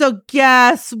 so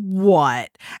guess what?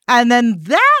 And then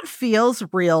that feels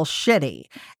real shitty.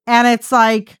 And it's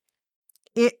like,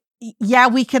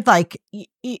 we could like,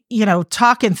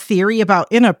 talk in theory about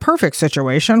in a perfect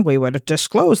situation, we would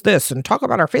disclose this and talk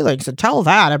about our feelings and tell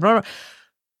that. And blah, blah.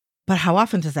 But how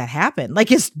often does that happen?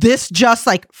 Like, is this just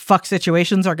like fuck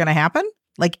situations are going to happen?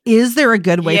 Like, is there a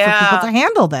good way for people to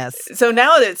handle this? So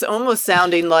now it's almost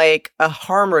sounding like a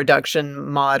harm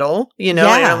reduction model, It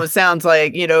almost sounds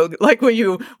like, like when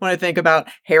you want to think about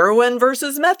heroin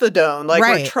versus methadone, like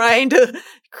we're trying to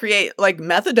create, like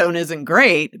methadone isn't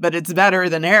great, but it's better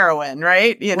than heroin,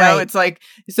 right? It's like,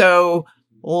 so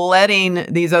letting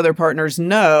these other partners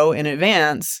know in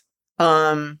advance,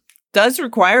 does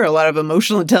require a lot of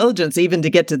emotional intelligence even to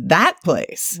get to that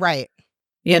place. Right.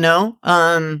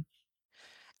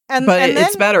 But then,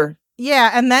 it's better.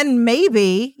 Yeah. And then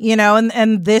maybe,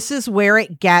 and this is where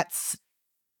it gets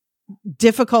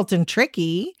difficult and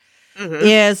tricky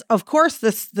is, of course,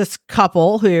 this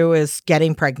couple who is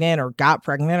getting pregnant or got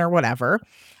pregnant or whatever,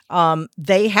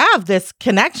 they have this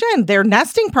connection. They're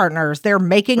nesting partners. They're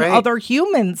making other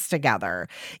humans together.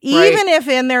 Even if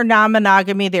in their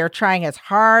non-monogamy, they're trying as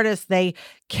hard as they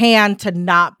can to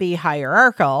not be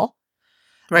hierarchical.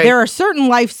 There are certain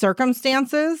life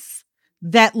circumstances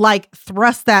that like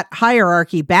thrust that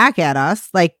hierarchy back at us,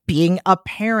 like being a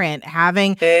parent,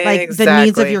 having like the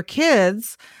needs of your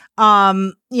kids.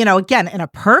 Again, in a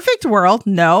perfect world,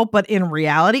 no, but in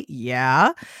reality,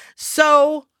 yeah.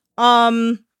 So,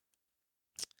 yeah,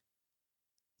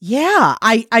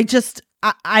 I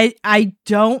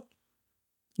don't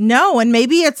know. And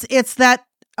maybe it's that,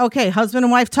 okay, husband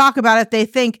and wife talk about it. They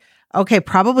think, okay,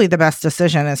 probably the best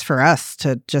decision is for us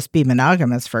to just be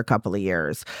monogamous for a couple of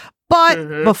years.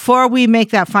 But before we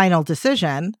make that final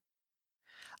decision,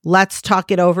 let's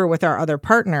talk it over with our other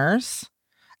partners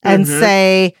and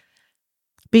say,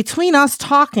 between us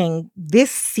talking,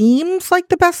 this seems like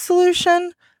the best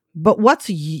solution, but what's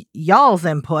y'all's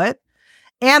input?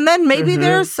 And then maybe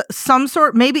there's some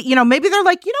sort, maybe they're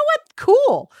like, you know what?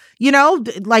 Cool.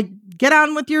 Like get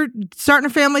on with your starting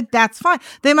a family. That's fine.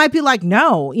 They might be like,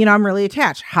 no, I'm really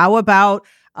attached. How about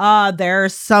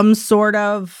there's some sort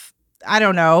of, I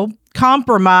don't know,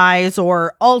 compromise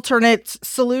or alternate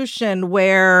solution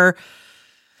where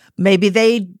maybe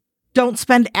they don't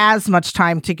spend as much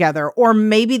time together, or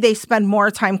maybe they spend more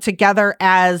time together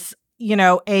as,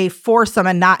 a foursome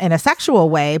and not in a sexual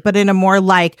way, but in a more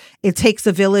like it takes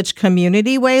a village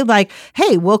community way. Like,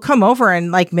 hey, we'll come over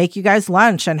and like make you guys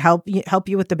lunch and help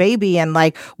you with the baby. And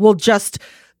like, we'll just,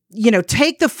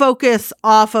 take the focus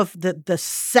off of the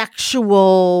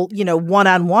sexual,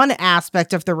 one-on-one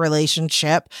aspect of the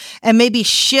relationship and maybe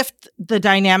shift the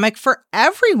dynamic for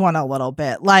everyone a little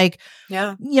bit. Like,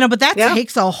 but that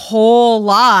takes a whole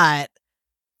lot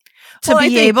to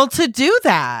be able to do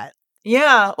that.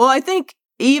 Yeah. Well, I think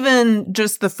even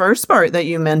just the first part that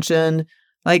you mentioned,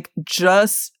 like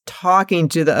just talking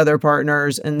to the other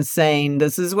partners and saying,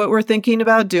 this is what we're thinking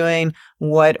about doing.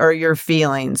 What are your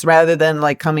feelings? Rather than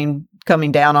like coming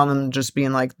down on them and just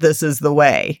being like, this is the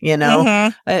way,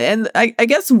 And I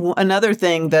guess another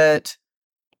thing that,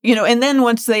 and then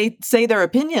once they say their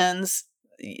opinions,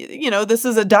 this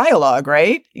is a dialogue,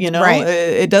 right? Right.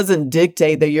 It doesn't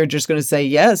dictate that you're just going to say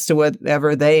yes to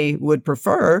whatever they would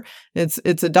prefer. It's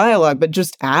a dialogue, but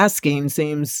just asking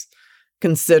seems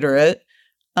considerate.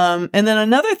 And then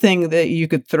another thing that you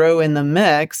could throw in the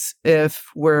mix, if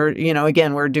we're,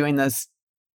 again, we're doing this,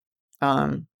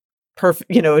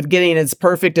 perfect, getting as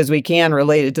perfect as we can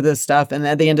related to this stuff. And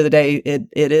at the end of the day,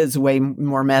 it is way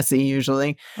more messy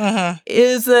usually,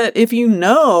 is that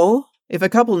if a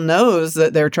couple knows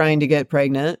that they're trying to get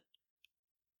pregnant,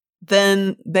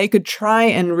 then they could try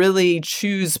and really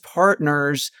choose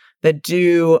partners that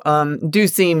do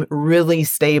seem really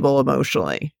stable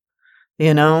emotionally,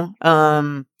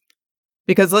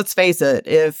 because let's face it,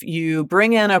 if you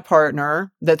bring in a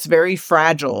partner that's very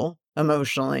fragile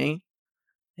emotionally,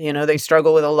 they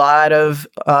struggle with a lot of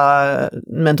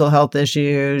mental health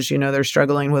issues, they're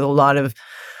struggling with a lot of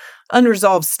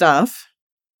unresolved stuff.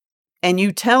 And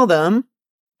you tell them,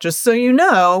 just so you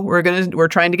know, we're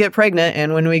trying to get pregnant.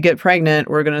 And when we get pregnant,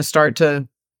 we're going to start to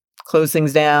close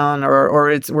things down or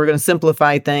we're going to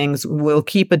simplify things. We'll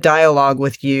keep a dialogue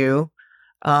with you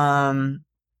and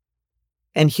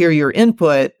hear your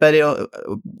input, but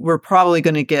we're probably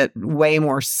going to get way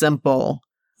more simple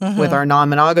with our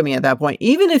non-monogamy at that point.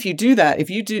 Even if you do that,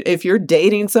 if you're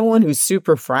dating someone who's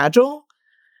super fragile,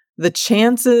 the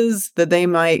chances that they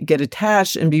might get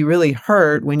attached and be really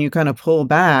hurt when you kind of pull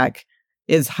back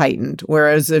is heightened.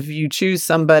 Whereas if you choose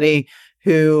somebody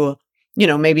who,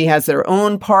 maybe has their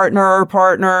own partner or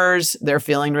partners, they're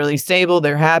feeling really stable,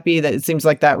 they're happy, that it seems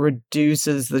like that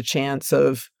reduces the chance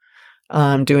of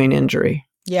doing injury.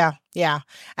 Yeah. Yeah.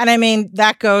 And I mean,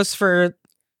 that goes for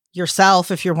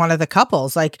yourself if you're one of the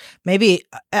couples. Like maybe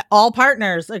all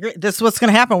partners agree this is what's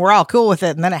going to happen. We're all cool with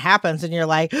it. And then it happens and you're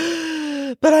like,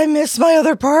 but I miss my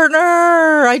other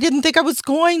partner. I didn't think I was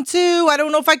going to. I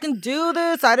don't know if I can do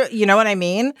this. You know what I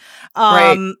mean?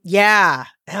 Right. Yeah.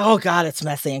 Oh God, it's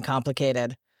messy and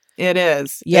complicated. It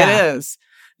is. Yeah. It is.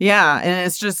 Yeah. And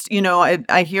it's just,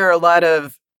 I hear a lot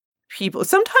of people,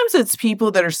 sometimes it's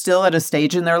people that are still at a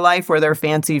stage in their life where they're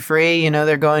fancy free,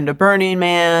 they're going to Burning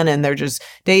Man and they're just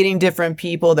dating different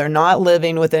people. They're not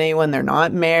living with anyone. They're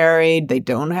not married. They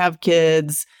don't have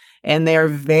kids, and they're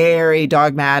very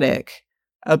dogmatic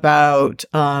about,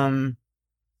 that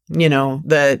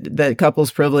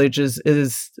couples privilege is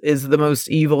the most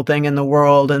evil thing in the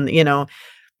world. And,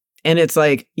 and it's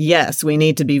like, yes, we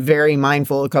need to be very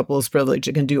mindful of couples privilege.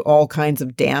 It can do all kinds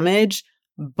of damage,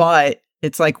 but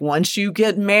it's like once you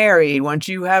get married, once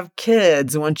you have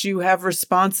kids, once you have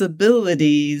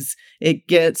responsibilities, it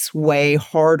gets way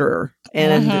harder.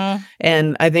 And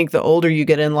and I think the older you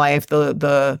get in life,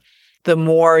 the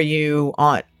more you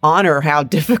honor how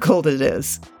difficult it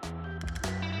is.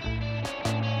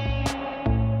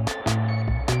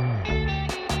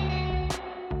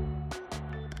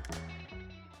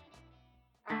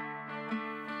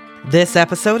 This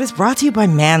episode is brought to you by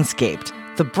Manscaped.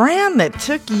 The brand that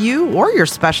took you or your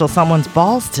special someone's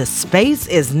balls to space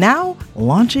is now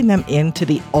launching them into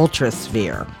the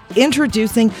ultrasphere.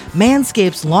 Introducing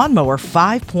Manscaped's Lawnmower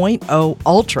 5.0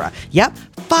 Ultra. Yep,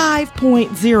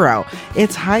 5.0.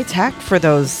 It's high tech for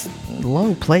those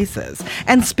low places.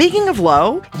 And speaking of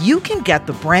low, you can get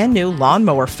the brand new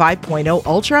Lawnmower 5.0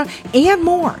 Ultra and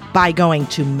more by going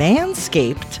to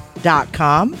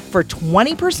manscaped.com for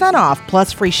 20% off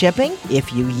plus free shipping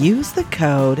if you use the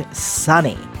code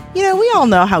SUNNY. We all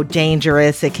know how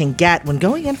dangerous it can get when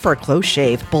going in for a close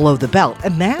shave below the belt,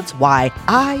 and that's why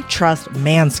I trust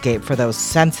Manscaped for those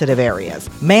sensitive areas.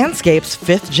 Manscaped's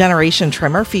 5th generation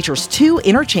trimmer features 2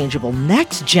 interchangeable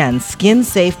next-gen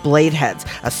skin-safe blade heads,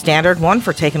 a standard one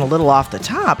for taking a little off the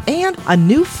top, and a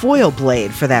new foil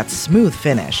blade for that smooth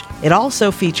finish. It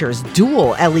also features dual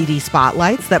LED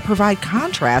spotlights that provide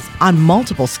contrast on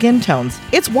multiple skin tones.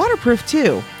 It's waterproof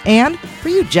too. And for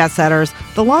you jet setters,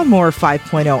 the Lawnmower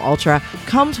 5.0 Ultra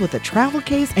comes with a travel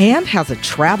case and has a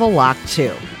travel lock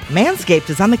too. Manscaped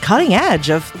is on the cutting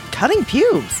edge of cutting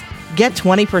pubes. Get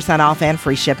 20% off and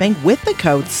free shipping with the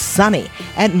code SUNNY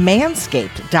at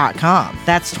manscaped.com.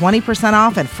 That's 20%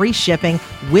 off and free shipping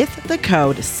with the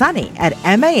code SUNNY at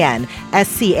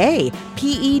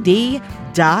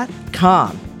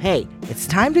manscaped.com. Hey, it's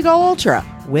time to go ultra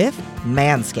with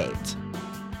Manscaped.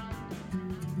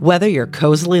 Whether you're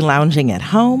cozily lounging at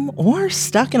home or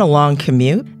stuck in a long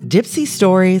commute, Dipsy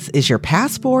Stories is your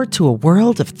passport to a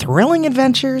world of thrilling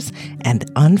adventures and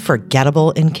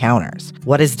unforgettable encounters.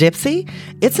 What is Dipsy?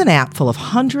 It's an app full of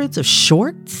hundreds of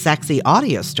short, sexy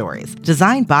audio stories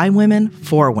designed by women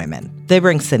for women. They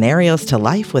bring scenarios to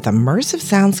life with immersive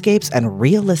soundscapes and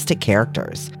realistic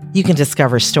characters. You can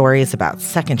discover stories about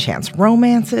second chance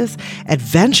romances,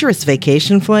 adventurous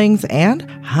vacation flings, and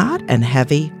hot and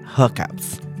heavy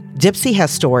hookups. Dipsea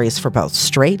has stories for both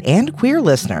straight and queer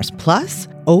listeners, plus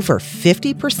over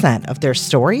 50% of their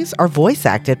stories are voice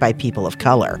acted by people of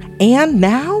color. And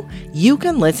now you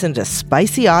can listen to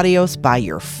spicy audios by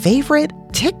your favorite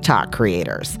TikTok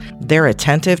creators. They're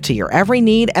attentive to your every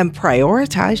need and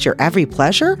prioritize your every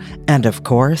pleasure. And of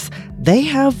course, they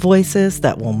have voices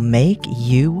that will make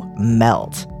you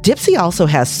melt. Dipsea also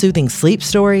has soothing sleep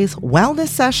stories, wellness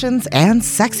sessions, and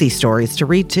sexy stories to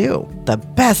read too. The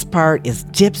best part is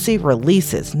Dipsea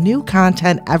releases new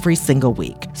content every single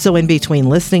week. So in between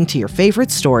listening to your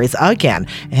favorite stories again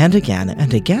and again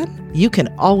and again, you can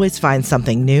always find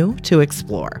something new to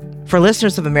explore. For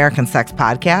listeners of American Sex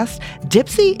Podcast,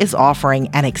 Dipsea is offering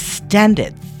an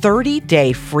extended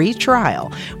 30-day free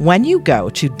trial when you go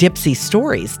to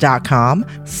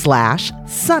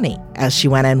dipseastories.com/sunny,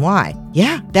 SUNNY.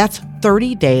 Yeah, that's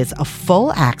 30 days of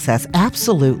full access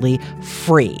absolutely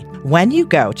free when you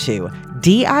go to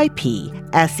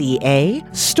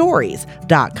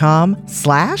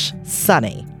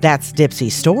dipseastories.com/sunny. That's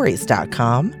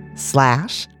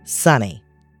dipseastories.com/sunny.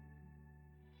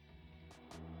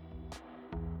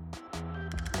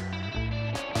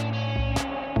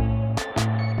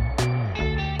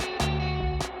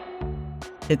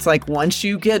 It's like once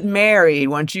you get married,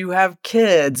 once you have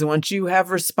kids, once you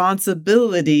have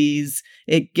responsibilities,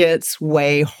 it gets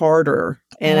way harder.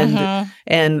 And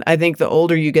and I think the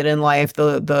older you get in life,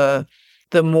 the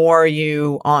more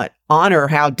you honor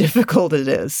how difficult it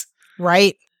is.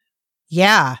 Right.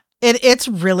 Yeah. It's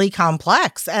really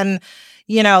complex. And,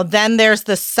 then there's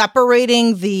the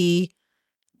separating the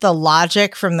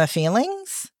logic from the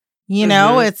feelings.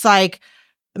 It's like,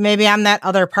 maybe I'm that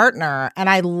other partner and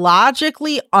I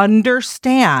logically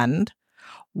understand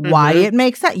why it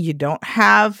makes that. You don't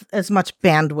have as much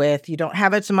bandwidth. You don't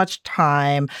have as much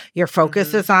time. Your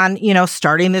focus is on,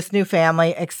 starting this new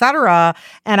family, etc.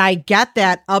 And I get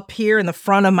that up here in the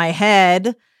front of my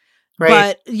head.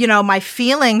 Right. But, my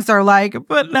feelings are like,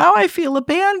 but now I feel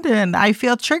abandoned. I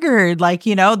feel triggered. Like,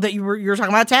 that you're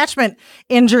talking about attachment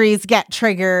injuries get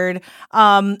triggered.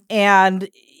 And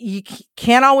you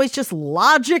can't always just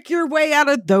logic your way out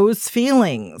of those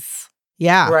feelings.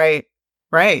 Yeah.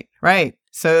 Right.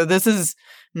 So this is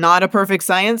not a perfect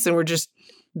science, and we're just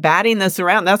batting this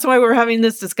around. That's why we're having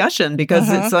this discussion, because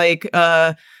it's like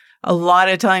a lot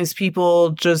of times people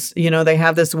just, they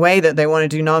have this way that they want to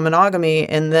do non-monogamy,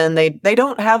 and then they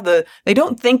don't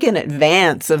think in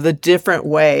advance of the different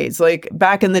ways. Like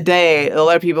back in the day, a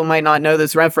lot of people might not know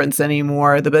this reference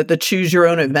anymore, but the Choose Your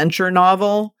Own Adventure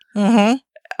novel.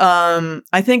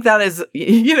 I think that is,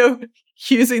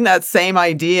 using that same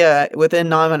idea within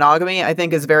non-monogamy, I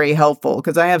think is very helpful,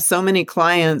 because I have so many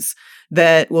clients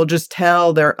that will just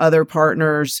tell their other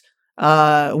partners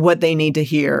what they need to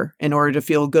hear in order to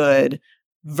feel good,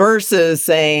 versus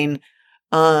saying,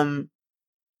 I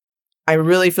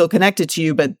really feel connected to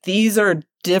you, but these are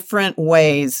different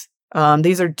ways.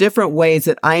 These are different ways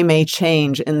that I may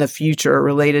change in the future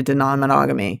related to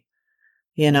non-monogamy.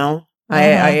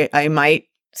 I might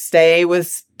stay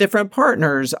with different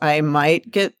partners. I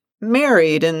might get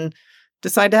married and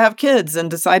decide to have kids and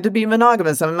decide to be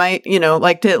monogamous. I might,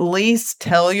 like to at least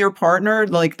tell your partner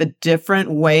like the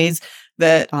different ways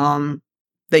that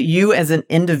that you as an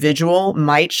individual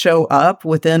might show up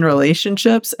within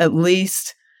relationships. At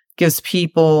least gives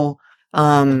people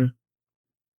some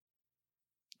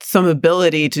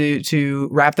ability to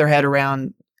wrap their head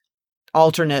around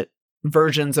alternate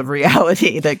versions of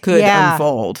reality that could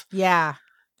unfold. Yeah.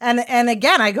 And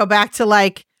again, I go back to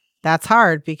like, that's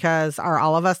hard, because are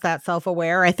all of us that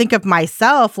self-aware? I think of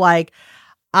myself like,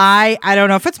 I don't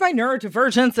know if it's my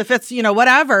neurodivergence, if it's,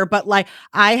 whatever, but like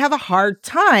I have a hard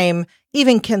time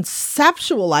even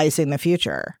conceptualizing the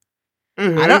future.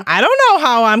 I don't know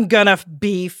how I'm gonna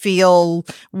feel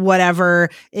whatever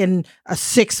in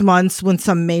 6 months when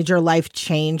some major life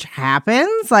change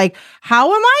happens. Like,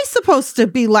 how am I supposed to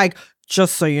be like,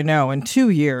 just so you know, in 2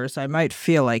 years, I might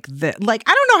feel like this. Like,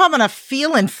 I don't know how I'm going to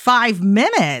feel in 5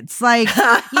 minutes. Like,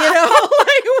 like what?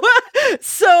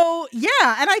 So,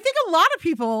 yeah. And I think a lot of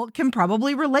people can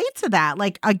probably relate to that.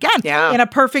 Like, again, in a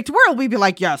perfect world, we'd be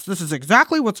like, yes, this is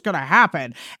exactly what's going to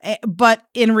happen. But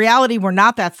in reality, we're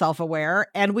not that self-aware,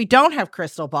 and we don't have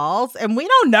crystal balls, and we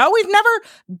don't know. We've never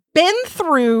been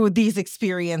through these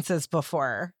experiences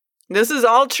before. This is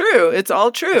all true. It's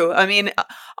all true. I mean,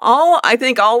 I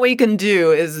think all we can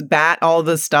do is bat all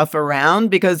this stuff around,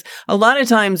 because a lot of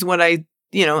times what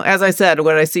as I said,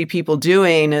 what I see people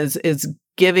doing is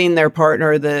giving their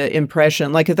partner the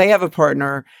impression, like if they have a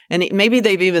partner and maybe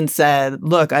they've even said,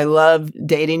 look, I love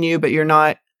dating you, but you're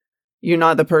not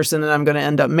the person that I'm going to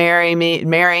end up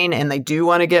marrying, and they do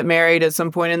want to get married at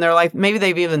some point in their life. Maybe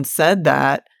they've even said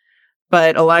that,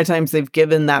 but a lot of times they've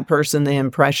given that person the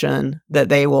impression that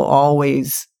they will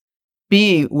always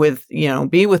be with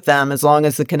them as long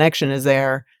as the connection is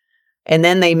there. And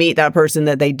then they meet that person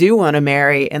that they do want to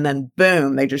marry, and then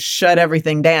boom, they just shut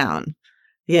everything down,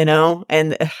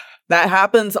 and that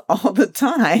happens all the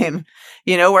time,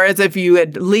 whereas if you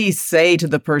at least say to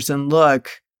the person, look,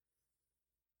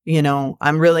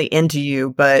 I'm really into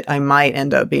you, but I might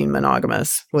end up being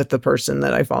monogamous with the person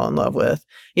that I fall in love with.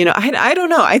 I don't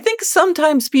know. I think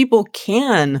sometimes people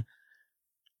can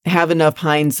have enough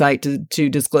hindsight to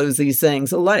disclose these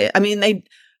things.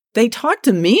 They talk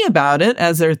to me about it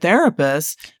as their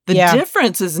therapist. The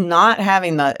difference is not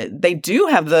having they do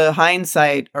have the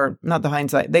hindsight, or not the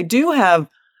hindsight. They do have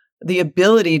the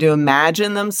ability to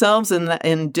imagine themselves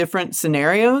in different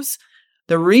scenarios.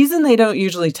 The reason they don't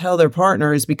usually tell their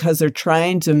partner is because they're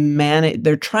trying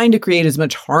to create as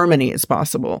much harmony as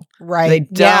possible. Right. They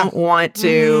don't want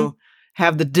to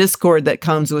have the discord that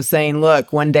comes with saying,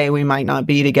 look, one day we might not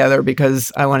be together because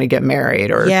I want to get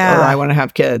married or I want to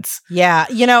have kids. Yeah.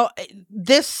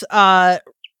 This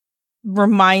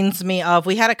reminds me of,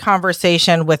 we had a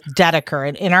conversation with Dedeker,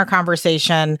 and in our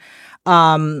conversation,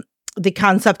 the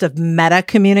concept of meta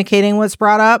communicating was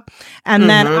brought up. And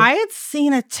then I had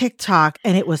seen a TikTok,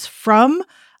 and it was from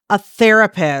a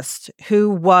therapist who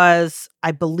was,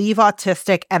 I believe,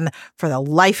 autistic. And for the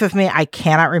life of me, I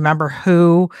cannot remember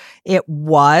who it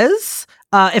was.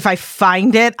 If I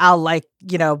find it, I'll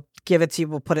give it to you.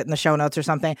 We'll put it in the show notes or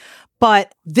something.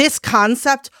 But this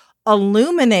concept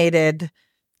illuminated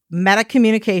meta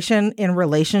communication in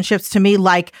relationships to me,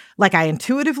 like I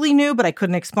intuitively knew, but I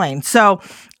couldn't explain. So,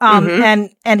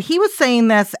 and he was saying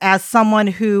this as someone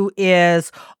who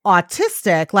is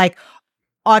autistic. Like,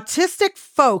 autistic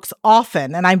folks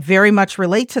often, and I very much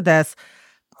relate to this,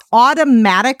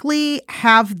 automatically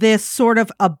have this sort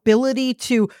of ability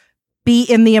to be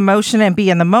in the emotion and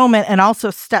be in the moment, and also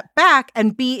step back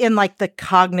and be in like the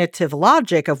cognitive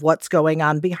logic of what's going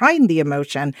on behind the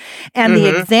emotion. And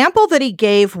the example that he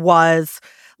gave was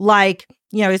like,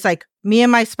 he's like, me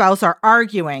and my spouse are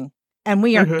arguing and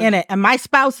we are in it, and my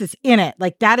spouse is in it.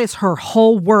 Like, that is her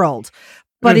whole world.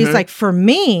 But he's like, for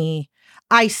me,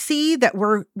 I see that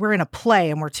we're in a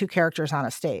play and we're two characters on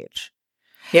a stage.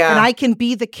 Yeah. And I can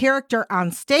be the character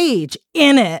on stage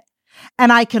in it.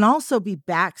 And I can also be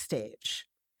backstage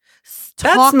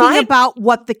talking about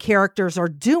what the characters are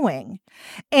doing.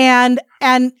 And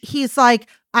he's like,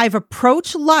 I've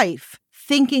approached life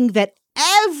thinking that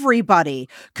everybody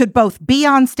could both be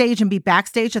on stage and be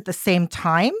backstage at the same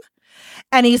time.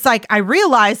 And he's like, I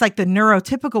realize like the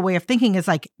neurotypical way of thinking is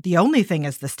like, the only thing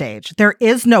is the stage. There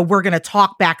is no, we're going to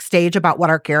talk backstage about what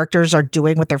our characters are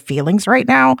doing with their feelings right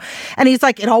now. And he's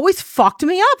like, it always fucked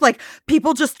me up. Like,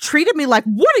 people just treated me like,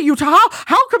 what are you,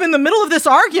 how come in the middle of this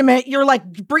argument, you're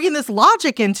like bringing this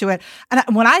logic into it? And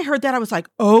when I heard that, I was like,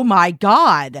 oh my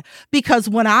God. Because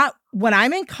when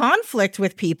I'm in conflict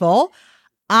with people,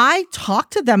 I talk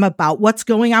to them about what's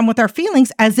going on with our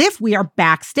feelings as if we are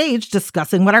backstage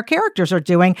discussing what our characters are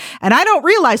doing. And I don't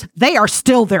realize they are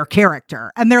still their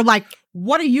character. And they're like,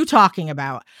 what are you talking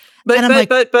about?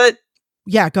 But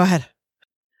yeah, go ahead.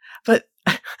 But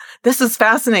this is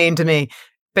fascinating to me.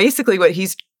 Basically, what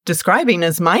he's describing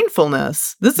is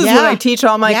mindfulness. This is what I teach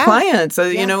all my clients.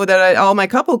 All my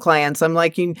couple clients. I'm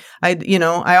like,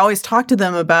 I always talk to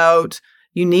them about,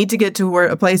 you need to get to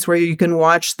a place where you can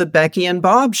watch the Becky and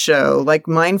Bob show, like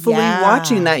mindfully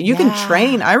watching that. You can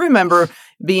train. I remember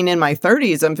being in my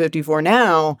 30s, I'm 54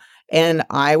 now, and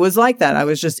I was like that. I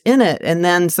was just in it. And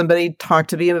then somebody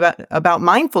talked to me about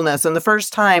mindfulness. And the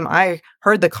first time I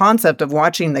heard the concept of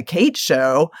watching the Kate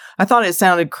show, I thought it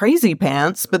sounded crazy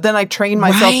pants, but then I trained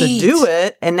myself to do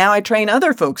it. And now I train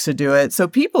other folks to do it. So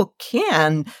people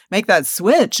can make that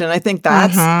switch. And I think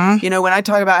that's, when I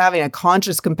talk about having a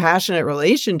conscious, compassionate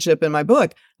relationship in my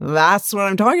book, that's what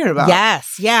I'm talking about.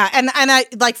 Yes. Yeah. And I,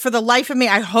 like, for the life of me,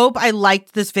 I hope I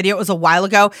liked this video. It was a while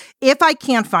ago. If I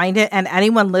can't find it and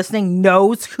anyone listening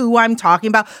knows who I'm talking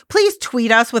about, please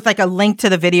tweet us with like a link to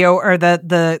the video or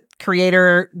the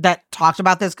creator that talked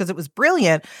about this, because it was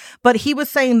brilliant. But he was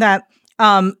saying that,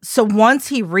 so once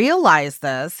he realized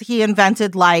this, he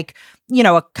invented like,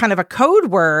 a kind of a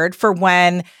code word for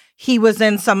when he was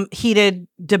in some heated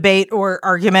debate or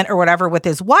argument or whatever with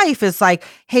his wife, is like,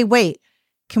 hey, wait,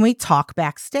 can we talk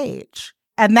backstage?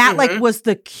 And that like was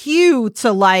the cue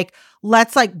to like,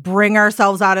 let's like bring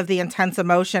ourselves out of the intense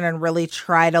emotion and really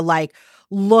try to like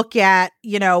look at,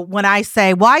 when I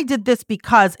say, well, I did this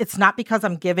because it's not because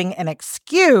I'm giving an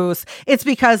excuse. It's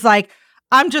because like,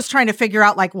 I'm just trying to figure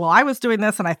out like, well, I was doing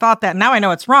this and I thought that, and now I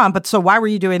know it's wrong, but so why were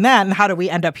you doing that? And how do we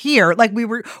end up here? Like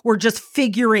we're just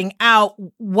figuring out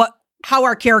how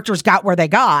our characters got where they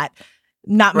got,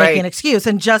 not making an excuse.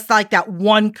 And just like that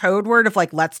one code word of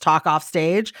like, let's talk off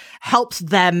stage helps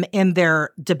them in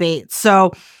their debates.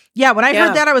 So yeah, when I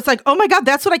heard that, I was like, oh my God,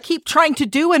 that's what I keep trying to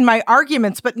do in my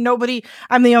arguments, but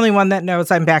I'm the only one that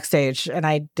knows I'm backstage, and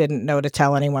I didn't know to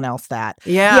tell anyone else that.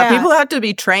 Yeah. People have to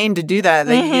be trained to do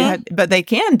that, but they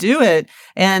can do it.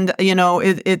 And,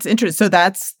 it's interesting. So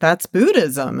that's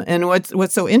Buddhism. And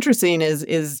what's so interesting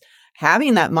is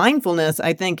having that mindfulness,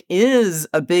 I think, is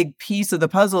a big piece of the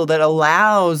puzzle that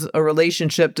allows a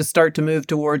relationship to start to move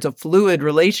towards a fluid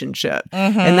relationship.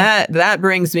 And that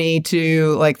brings me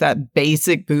to like that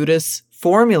basic Buddhist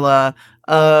formula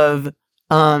of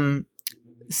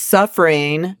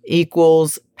suffering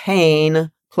equals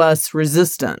pain plus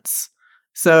resistance.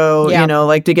 So,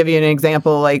 like to give you an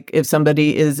example, like if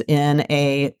somebody is in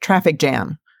a traffic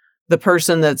jam, the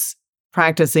person that's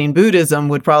practicing Buddhism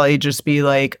would probably just be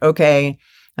like, okay,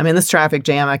 I'm in this traffic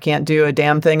jam. I can't do a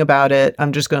damn thing about it.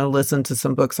 I'm just going to listen to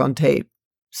some books on tape.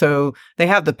 So they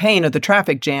have the pain of the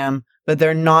traffic jam, but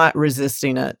they're not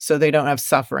resisting it. So they don't have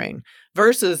suffering.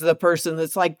 Versus the person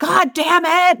that's like, God damn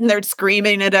it. And they're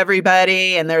screaming at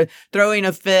everybody and they're throwing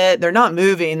a fit. They're not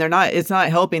moving. It's not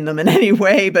helping them in any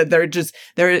way, but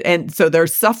and so they're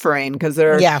suffering because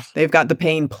they've got the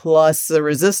pain plus the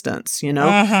resistance,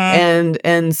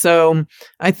 And so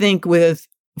I think with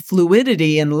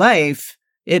fluidity in life,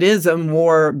 it is a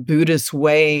more Buddhist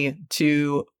way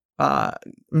to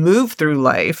move through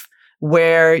life,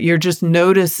 where you're just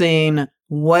noticing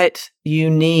what you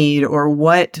need or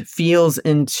what feels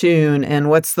in tune and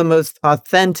what's the most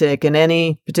authentic in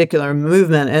any particular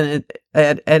movement and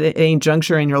at any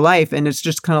juncture in your life. And it's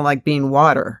just kind of like being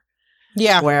water.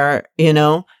 Yeah. Where,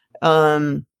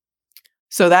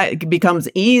 so that becomes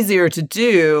easier to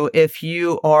do if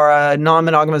you are a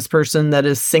non-monogamous person that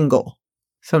is single.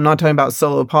 So I'm not talking about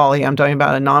solo poly. I'm talking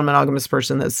about a non-monogamous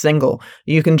person that's single.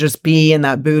 You can just be in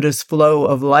that Buddhist flow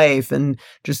of life and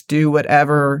just do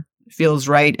whatever feels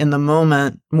right in the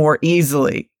moment more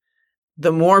easily.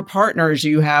 The more partners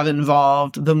you have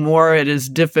involved, the more it is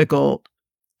difficult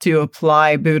to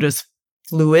apply Buddhist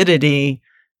fluidity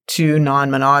to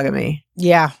non-monogamy.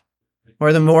 Yeah.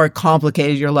 Or the more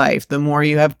complicated your life, the more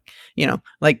you have,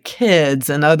 like kids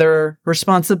and other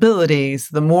responsibilities,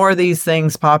 the more these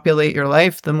things populate your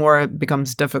life, the more it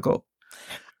becomes difficult.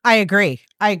 I agree.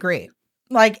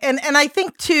 Like, and I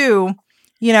think too,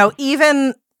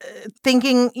 even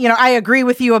thinking, I agree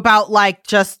with you about like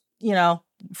just,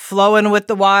 flowing with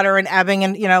the water and ebbing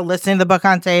and, listening to the book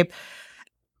on tape.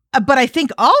 But I think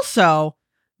also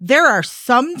there are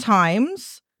some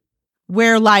times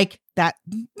where like that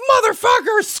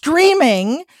motherfucker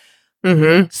screaming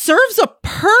serves a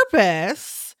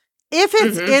purpose if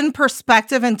it's in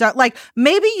perspective and like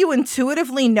maybe you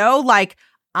intuitively know like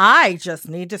I just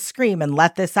need to scream and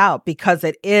let this out because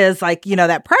it is like,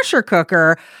 that pressure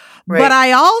cooker. Right. But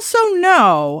I also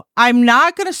know I'm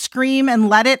not going to scream and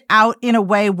let it out in a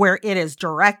way where it is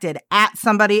directed at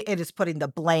somebody. It is putting the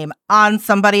blame on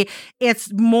somebody.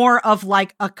 It's more of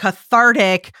like a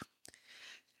cathartic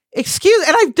excuse.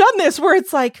 And I've done this where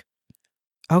it's like,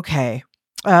 okay,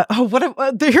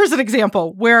 here's an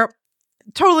example where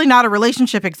totally not a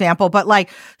relationship example, but like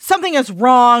something is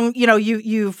wrong.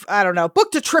 You've, I don't know,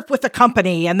 booked a trip with a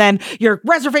company and then your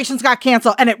reservations got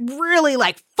canceled and it really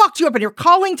like fucked you up and you're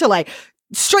calling to like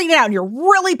straighten it out and you're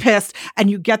really pissed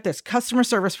and you get this customer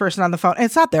service person on the phone and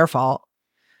it's not their fault.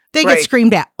 They get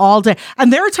screamed at all day.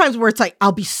 And there are times where it's like,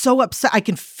 I'll be so upset. I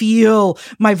can feel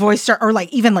my voice start, or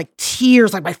like even like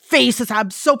tears, like my face is,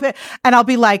 I'm so pissed. And I'll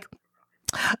be like,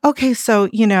 okay, so,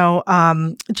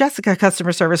 Jessica,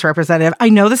 customer service representative, I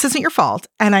know this isn't your fault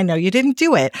and I know you didn't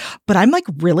do it, but I'm like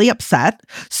really upset.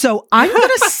 So I'm going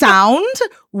to sound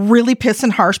really pissed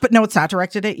and harsh, but no, it's not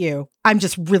directed at you. I'm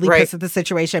just really pissed at the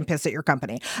situation, pissed at your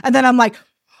company. And then I'm like,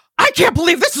 I can't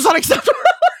believe this is unacceptable.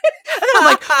 And then I'm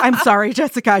like, I'm sorry,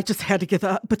 Jessica, I just had to give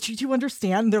up. But you do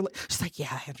understand? And they're like, she's like, yeah,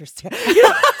 I understand.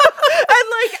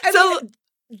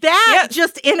 That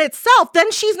just in itself, then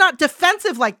she's not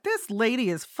defensive like this lady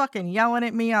is fucking yelling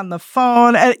at me on the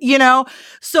phone,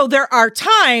 So there are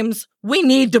times we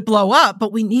need to blow up,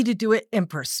 but we need to do it in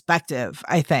perspective,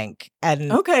 I think. And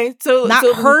not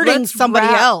hurting somebody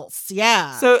else.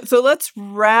 Yeah. So let's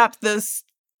wrap this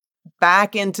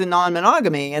back into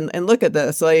non-monogamy and look at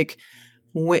this. Like,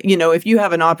 if you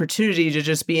have an opportunity to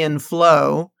just be in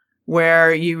flow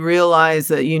where you realize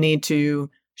that you need to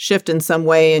shift in some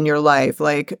way in your life,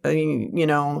 like, and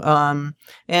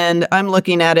I'm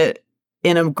looking at it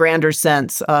in a grander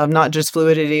sense of not just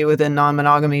fluidity within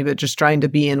non-monogamy, but just trying to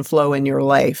be in flow in your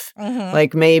life.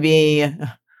 Like maybe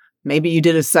you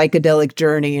did a psychedelic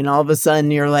journey and all of a sudden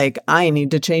you're like, I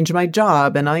need to change my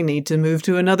job and I need to move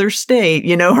to another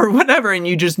state, or whatever. And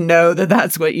you just know that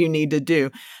that's what you need to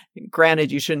do.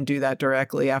 Granted, you shouldn't do that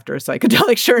directly after a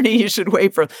psychedelic journey. You should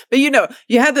wait for, but you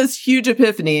had this huge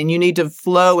epiphany and you need to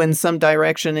flow in some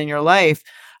direction in your life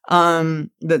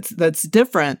that's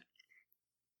different.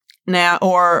 Now,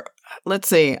 or let's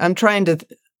see,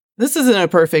 this isn't a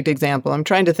perfect example. I'm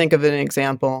trying to think of an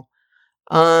example.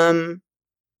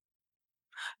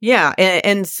 Yeah.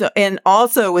 And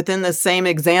also within the same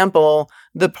example,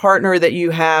 the partner that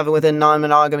you have within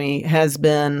non-monogamy has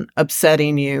been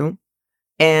upsetting you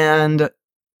and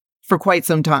for quite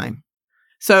some time.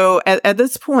 So at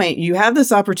this point, you have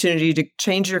this opportunity to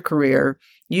change your career.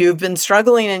 You've been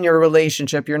struggling in your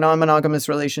relationship, your non-monogamous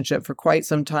relationship for quite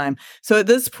some time. So at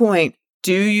this point,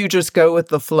 do you just go with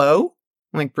the flow,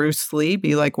 like Bruce Lee,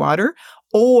 be like water?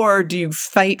 Or do you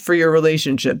fight for your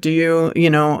relationship? Do you,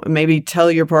 maybe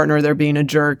tell your partner they're being a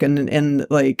jerk and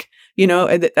like,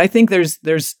 I think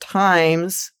there's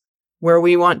times where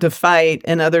we want to fight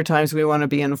and other times we want to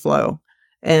be in flow.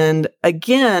 And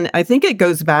again, I think it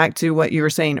goes back to what you were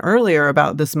saying earlier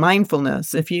about this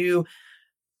mindfulness. If you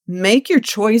make your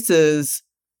choices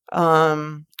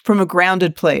from a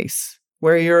grounded place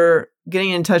where you're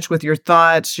getting in touch with your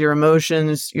thoughts, your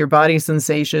emotions, your body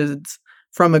sensations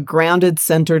from a grounded,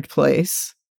 centered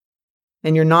place,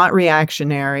 and you're not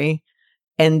reactionary.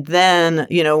 And then,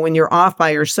 when you're off by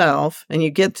yourself and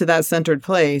you get to that centered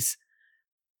place,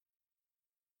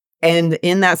 and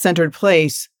in that centered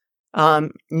place,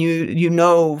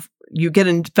 you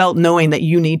get felt knowing that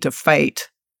you need to fight,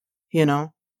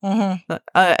 and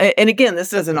again, this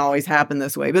doesn't always happen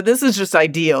this way, but this is just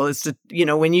ideal. Is to,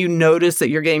 when you notice that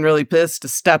you're getting really pissed, to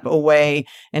step away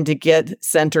and to get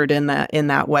centered in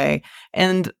that way.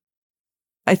 And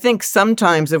I think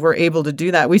sometimes if we're able to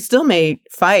do that, we still may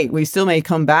fight. We still may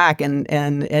come back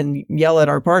and yell at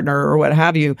our partner or what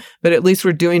have you. But at least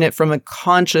we're doing it from a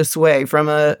conscious way, from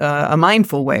a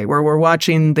mindful way, where we're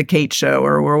watching the Kate show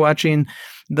or we're watching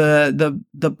the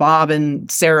Bob and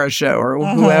Sarah show or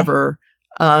whoever.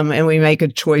 And we make a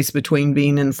choice between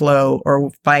being in flow or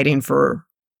fighting for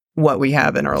what we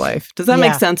have in our life. Does that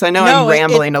make sense? I know I'm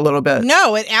rambling a little bit.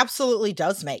 No, it absolutely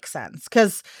does make sense.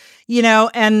 Because,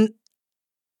 and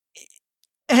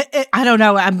I don't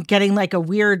know, I'm getting like a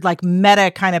weird, like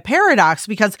meta kind of paradox,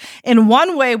 because in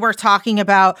one way we're talking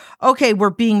about, okay, we're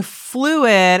being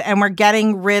fluid and we're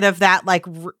getting rid of that like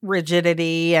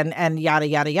rigidity and yada,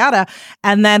 yada, yada.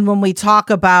 And then when we talk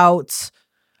about,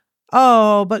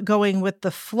 but going with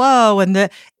the flow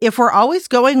if we're always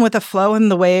going with the flow in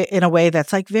a way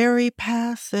that's like very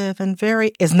passive and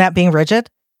isn't that being rigid?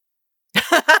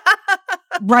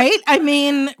 Right? I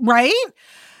mean, right?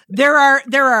 There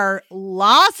are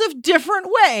lots of different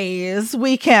ways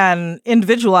we can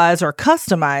individualize or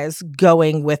customize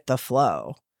going with the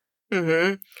flow.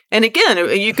 Mm-hmm. And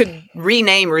again, you could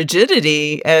rename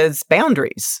rigidity as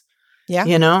boundaries. Yeah.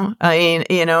 I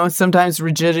mean, sometimes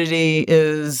rigidity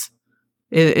is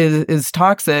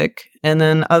toxic, and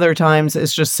then other times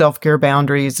it's just self-care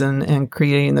boundaries and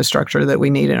creating the structure that we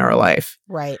need in our life.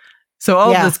 Right. So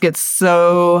all of this gets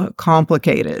so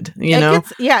complicated,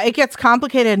 It gets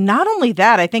complicated. Not only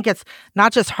that, I think it's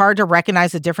not just hard to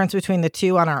recognize the difference between the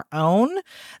two on our own,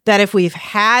 that if we've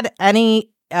had any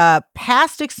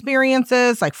past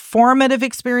experiences, like formative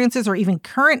experiences or even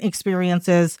current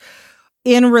experiences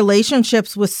in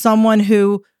relationships with someone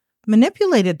who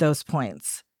manipulated those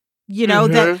points,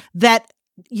 that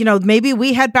maybe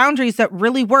we had boundaries that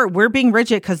really we're being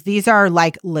rigid because these are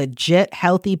like legit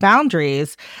healthy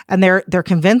boundaries, and they're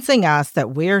convincing us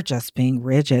that we're just being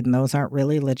rigid and those aren't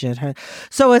really legit.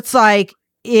 So it's like,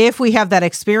 if we have that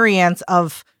experience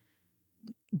of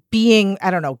being,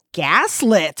 I don't know,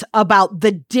 gaslit about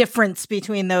the difference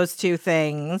between those two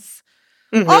things,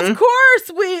 of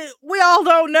course we all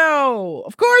don't know.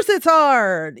 Of course it's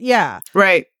hard. Yeah.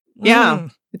 Right. Yeah.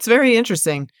 It's very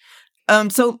interesting.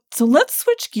 So let's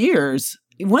switch gears.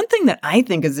 One thing that I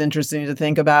think is interesting to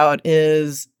think about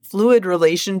is fluid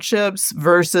relationships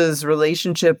versus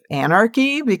relationship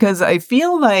anarchy, because I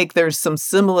feel like there's some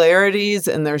similarities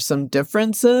and there's some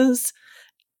differences.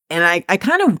 And I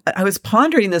was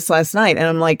pondering this last night, and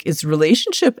I'm like, is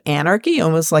relationship anarchy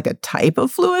almost like a type of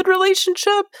fluid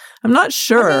relationship? I'm not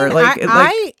sure.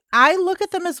 I look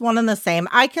at them as one and the same.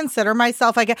 I consider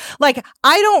myself, I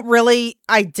don't really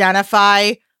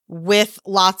identify with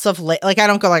lots of like I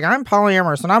don't go like I'm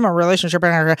polyamorous and I'm a relationship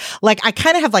anarchist. Like I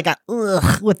kind of have like a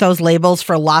ugh with those labels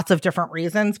for lots of different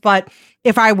reasons. But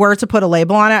if I were to put a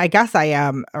label on it, I guess I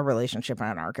am a relationship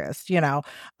anarchist,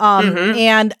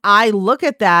 and I look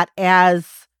at that as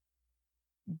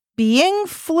being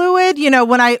fluid.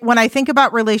 When I think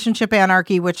about relationship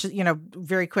anarchy, which,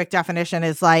 very quick definition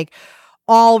is like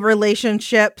all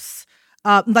relationships,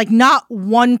 like not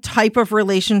one type of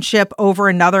relationship over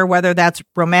another, whether that's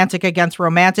romantic against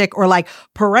romantic or like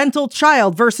parental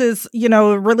child versus,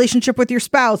 relationship with your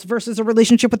spouse versus a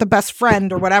relationship with a best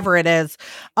friend or whatever it is,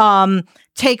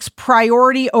 takes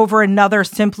priority over another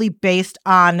simply based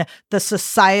on the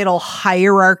societal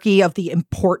hierarchy of the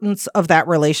importance of that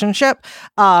relationship.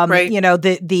 Right.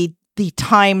 The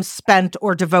time spent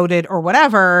or devoted or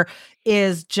whatever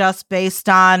is just based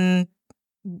on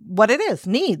what it is,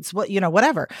 needs,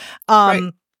 whatever.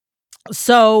 Right.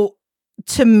 So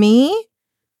to me,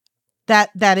 that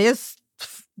is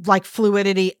like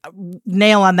fluidity,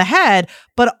 nail on the head,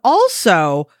 but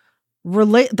also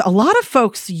a lot of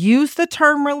folks use the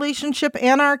term relationship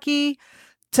anarchy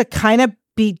to kind of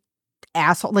be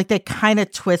asshole, like they kind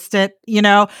of twist it,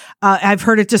 I've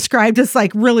heard it described as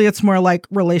like, really, it's more like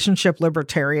relationship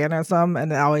libertarianism,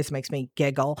 and it always makes me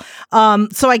giggle.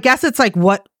 So I guess it's like,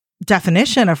 what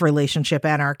definition of relationship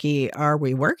anarchy are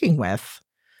we working with?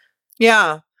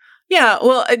 Yeah.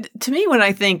 Well, to me, when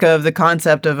I think of the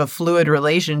concept of a fluid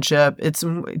relationship, it's,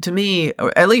 to me,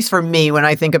 or at least for me, when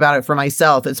I think about it for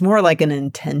myself, it's more like an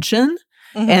intention.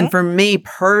 And for me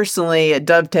personally, it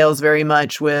dovetails very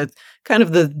much with kind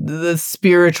of the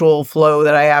spiritual flow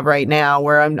that I have right now,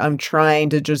 where I'm trying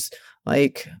to just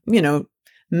like,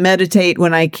 meditate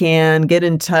when I can, get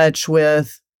in touch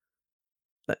with,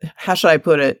 how should I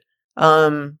put it?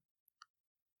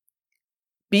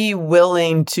 Be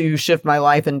willing to shift my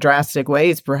life in drastic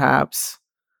ways, perhaps,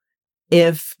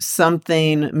 if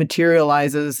something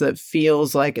materializes that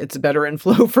feels like it's better in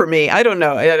flow for me. I don't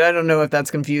know. I don't know if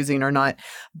that's confusing or not.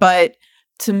 But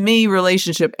to me,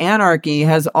 relationship anarchy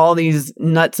has all these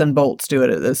nuts and bolts to it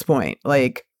at this point.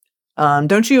 Like,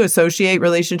 don't you associate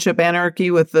relationship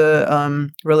anarchy with the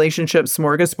relationship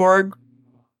smorgasbord?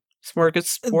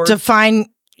 Define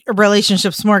a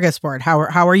relationship smorgasbord.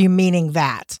 How are you meaning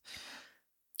that?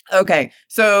 Okay.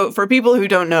 So for people who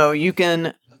don't know, you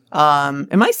can,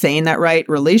 am I saying that right?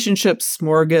 Relationship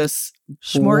smorgasbord.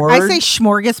 I say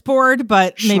smorgasbord,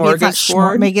 but maybe it's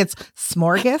not maybe it's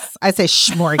smorgas. I say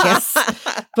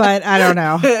smorgas, but I don't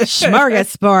know.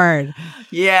 Smorgasbord.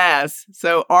 Yes.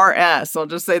 So RS, I'll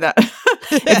just say that.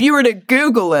 If you were to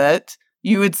Google it,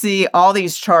 you would see all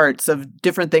these charts of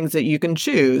different things that you can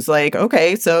choose. Like,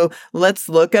 okay, so let's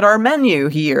look at our menu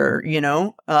here,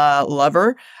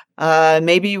 lover.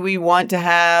 Maybe we want to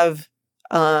have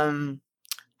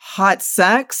hot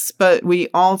sex, but we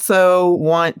also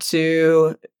want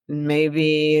to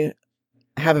maybe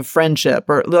have a friendship,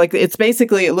 or like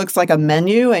it looks like a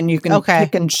menu, and you can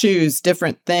pick and choose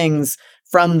different things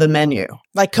from the menu,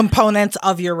 like components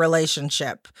of your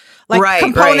relationship, like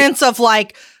components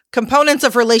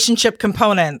of relationship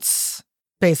components,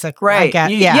 basically. Right.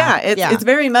 It's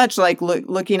very much like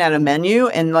looking at a menu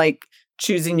and like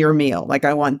choosing your meal. Like,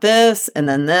 I want this and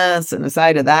then this and a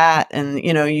side of that. And,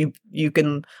 you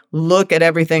can look at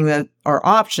everything that are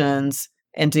options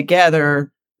and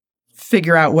together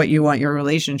figure out what you want your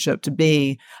relationship to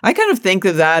be. I kind of think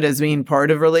of that as being part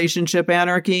of relationship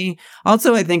anarchy.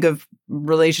 Also, I think of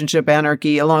relationship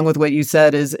anarchy, along with what you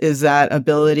said, is that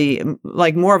ability,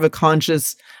 like more of a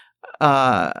conscious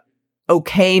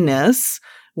okayness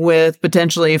with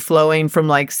potentially flowing from,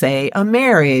 like, say, a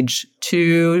marriage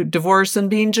to divorce and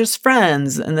being just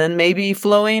friends, and then maybe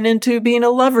flowing into being a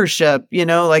lovership,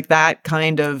 like that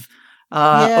kind of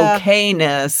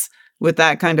okayness with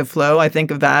that kind of flow. I think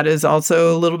of that as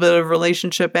also a little bit of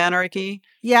relationship anarchy.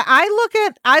 Yeah, I look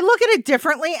at it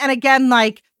differently. And again,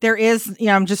 like, there is,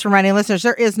 I'm just reminding listeners,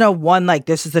 there is no one, like,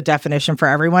 this is the definition for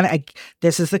everyone.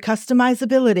 This is the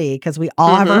customizability, because we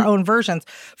all have our own versions.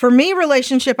 For me,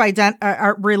 relationship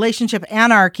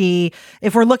anarchy,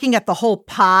 if we're looking at the whole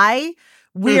pie,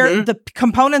 the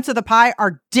components of the pie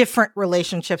are different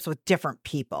relationships with different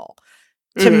people.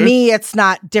 To me, it's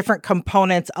not different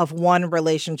components of one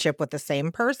relationship with the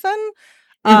same person.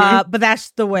 But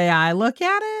that's the way I look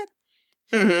at it.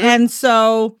 And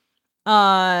so,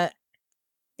 when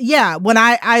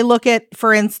I look at,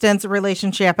 for instance,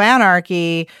 relationship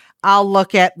anarchy, I'll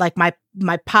look at, like, my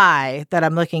pie that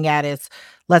I'm looking at is,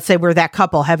 let's say we're that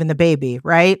couple having the baby,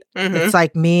 right? It's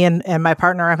like me and my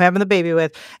partner I'm having the baby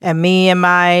with, and me and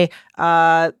my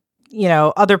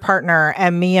other partner,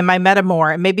 and me and my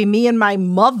metamor, and maybe me and my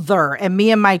mother, and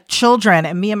me and my children,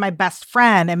 and me and my best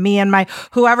friend, and me and my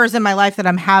whoever's in my life that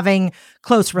I'm having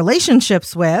close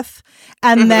relationships with,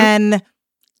 and then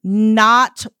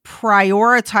not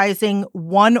prioritizing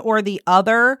one or the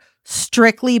other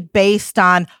strictly based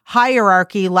on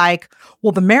hierarchy, like,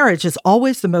 well, the marriage is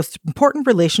always the most important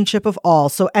relationship of all.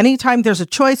 So anytime there's a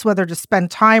choice whether to spend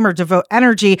time or devote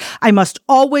energy, I must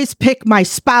always pick my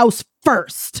spouse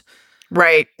first.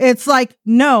 Right. It's like,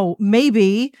 no,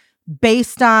 maybe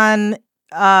based on,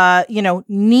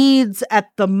 needs at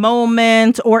the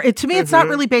moment, or to me, it's not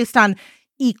really based on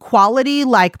equality.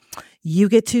 Like, you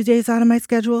get 2 days out of my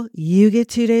schedule. You get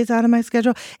 2 days out of my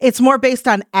schedule. It's more based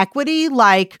on equity.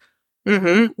 Like,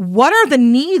 what are the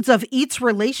needs of each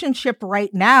relationship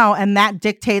right now? And that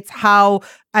dictates how,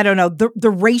 I don't know,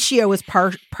 the ratio is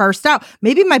parsed out.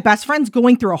 Maybe my best friend's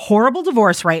going through a horrible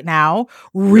divorce right now,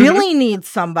 really needs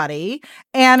somebody.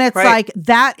 And it's like,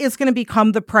 that is going to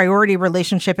become the priority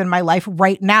relationship in my life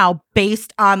right now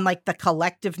based on like the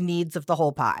collective needs of the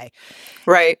whole pie.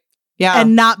 Right. Yeah.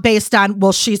 And not based on,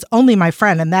 well, she's only my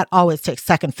friend and that always takes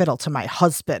second fiddle to my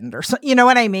husband or so, you know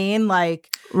what I mean?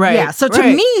 Like, yeah. So to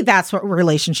me, that's what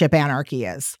relationship anarchy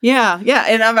is. Yeah. Yeah.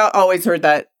 And I've always heard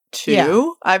that too. Yeah.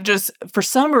 I've just, for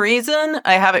some reason,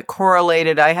 I have it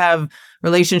correlated. I have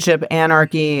relationship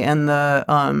anarchy and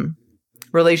the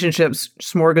relationships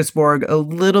smorgasbord a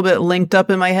little bit linked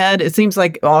up in my head. It seems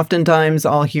like oftentimes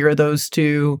I'll hear those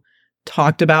two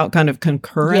talked about kind of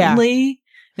concurrently. Yeah.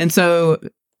 And so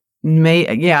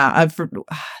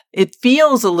it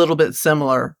feels a little bit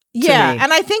similar to me.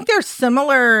 And I think they're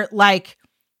similar, like,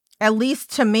 at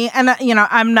least to me. And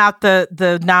I'm not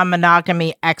the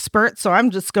non-monogamy expert, so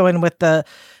I'm just going with the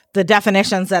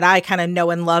definitions that I kind of know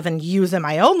and love and use in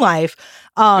my own life.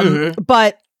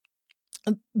 But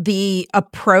the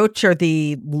approach or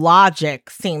the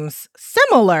logic seems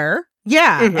similar.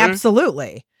 Yeah,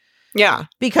 absolutely. Yeah,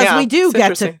 because we do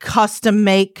get to custom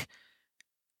make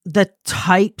the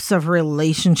types of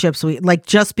relationships we like.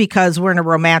 Just because we're in a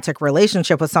romantic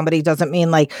relationship with somebody doesn't mean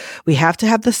like we have to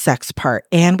have the sex part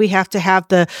and we have to have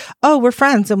we're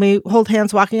friends and we hold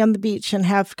hands walking on the beach and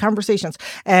have conversations,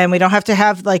 and we don't have to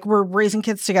have like we're raising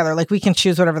kids together. Like we can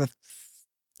choose whatever the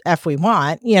F we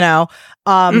want, Yeah.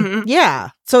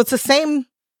 So it's the same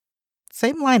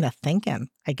line of thinking,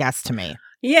 I guess, to me.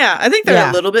 Yeah, I think they're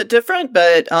a little bit different,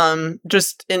 but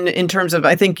just in terms of,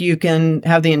 I think you can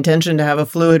have the intention to have a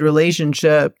fluid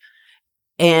relationship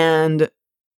and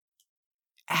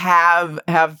have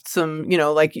some,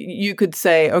 like you could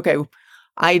say, okay,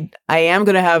 I am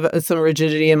going to have some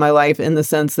rigidity in my life in the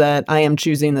sense that I am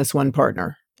choosing this one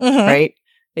partner, right?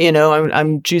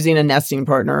 I'm choosing a nesting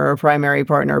partner or a primary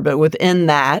partner, but within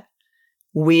that,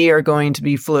 we are going to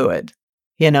be fluid,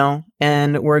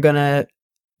 and we're going to,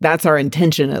 that's our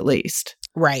intention, at least,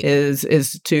 right?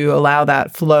 Is to allow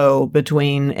that flow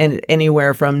between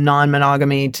anywhere from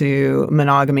non-monogamy to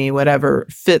monogamy, whatever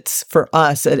fits for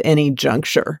us at any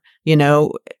juncture,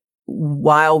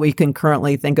 while we can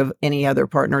currently think of any other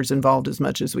partners involved as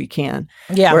much as we can.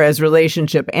 Yeah. Whereas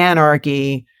relationship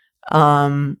anarchy,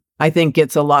 I think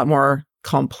gets a lot more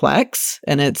complex,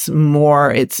 and there's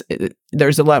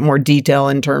a lot more detail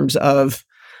in terms of,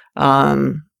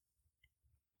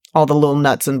 all the little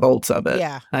nuts and bolts of it.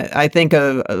 Yeah. I think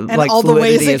of and like all the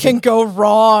ways it can go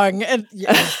wrong and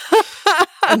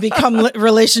and become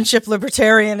relationship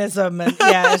libertarianism. And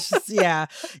it's just, yeah.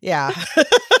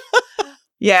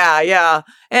 Yeah.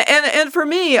 And for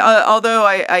me, although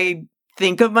I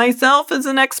think of myself as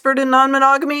an expert in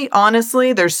non-monogamy,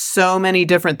 honestly, there's so many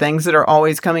different things that are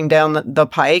always coming down the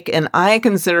pike. And I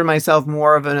consider myself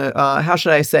more of how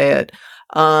should I say it?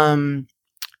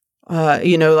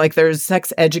 Like there's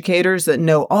sex educators that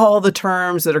know all the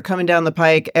terms that are coming down the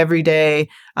pike every day.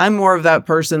 I'm more of that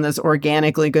person that's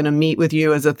organically going to meet with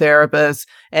you as a therapist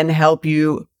and help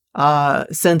you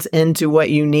sense into what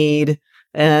you need.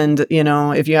 And,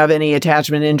 if you have any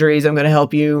attachment injuries, I'm going to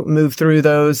help you move through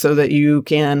those so that you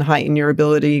can heighten your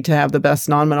ability to have the best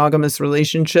non-monogamous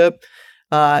relationship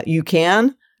you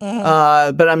can.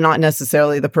 But I'm not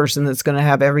necessarily the person that's going to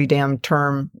have every damn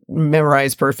term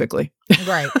memorized perfectly.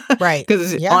 Right.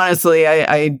 Because honestly,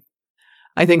 I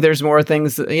think there's more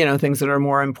things, things that are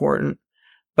more important.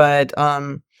 But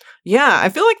I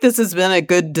feel like this has been a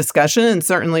good discussion, and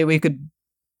certainly we could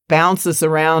bounce this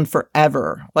around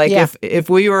forever. Like if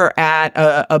we were at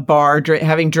a bar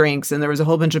having drinks and there was a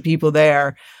whole bunch of people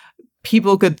there,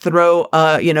 people could throw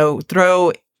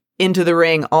into the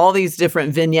ring all these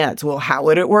different vignettes. Well, how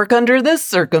would it work under this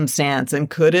circumstance? And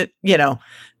could it,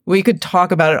 we could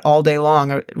talk about it all day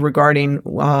long regarding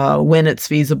when it's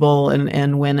feasible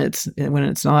and when it's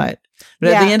not.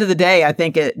 But at the end of the day, I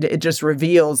think it just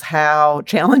reveals how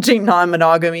challenging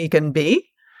non-monogamy can be.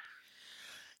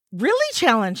 Really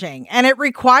challenging. And it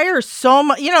requires so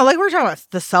much, like we're talking about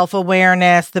the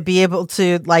self-awareness, to be able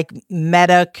to like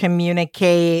meta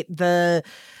communicate, the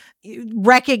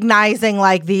recognizing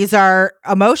like these are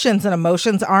emotions, and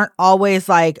emotions aren't always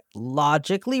like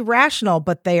logically rational,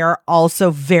 but they are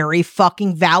also very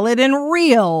fucking valid and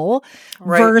real.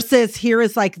 Right. Versus here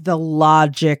is like the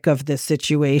logic of the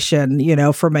situation,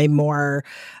 from a more,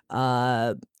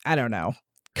 I don't know,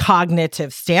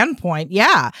 cognitive standpoint.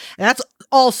 Yeah. And that's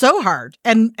also hard.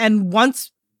 And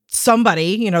once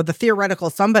somebody, the theoretical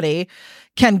somebody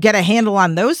can get a handle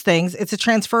on those things, it's a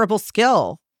transferable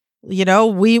skill.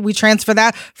 We transfer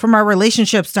that from our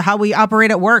relationships to how we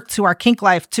operate at work, to our kink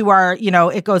life, to our,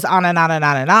 it goes on and on and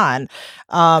on and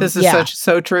on. This is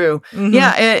so true. Mm-hmm.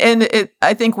 Yeah. And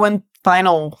I think one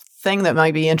final thing that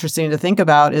might be interesting to think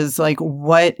about is like,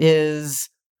 what is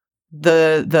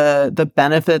the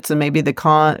benefits and maybe the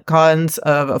cons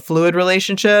of a fluid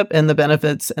relationship, and the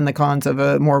benefits and the cons of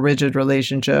a more rigid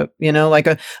relationship. Like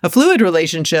a fluid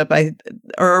relationship,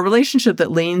 or a relationship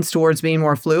that leans towards being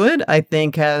more fluid, I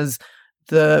think has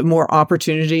the more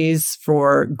opportunities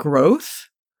for growth,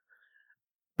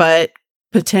 but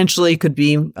potentially could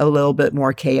be a little bit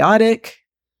more chaotic.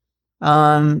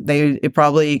 It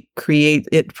probably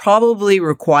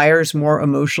requires more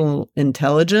emotional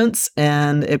intelligence,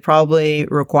 and it probably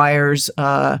requires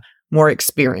more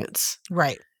experience.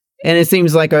 Right. And it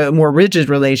seems like a more rigid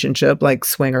relationship, like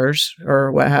swingers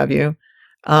or what have you.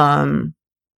 A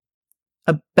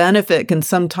benefit can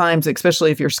sometimes, especially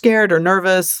if you're scared or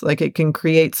nervous, like it can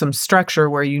create some structure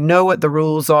where you know what the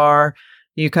rules are.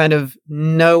 You kind of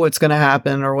know what's going to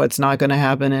happen or what's not going to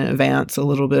happen in advance a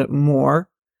little bit more.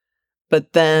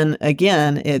 But then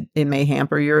again, it may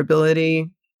hamper your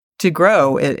ability to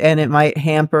grow, and it might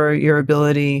hamper your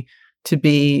ability to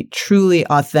be truly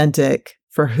authentic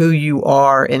for who you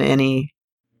are in any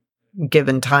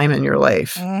given time in your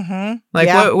life. Mm-hmm. Like,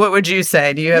 what would you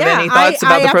say? Do you have any thoughts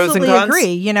about the pros and cons? I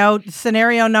absolutely agree.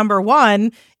 Scenario number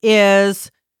one is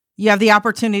you have the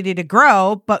opportunity to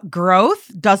grow, but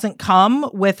growth doesn't come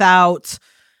without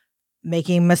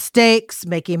making mistakes,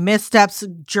 making missteps,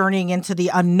 journeying into the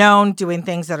unknown, doing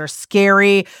things that are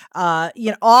scary,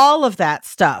 all of that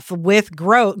stuff. With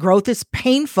growth is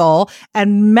painful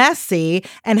and messy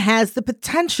and has the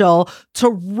potential to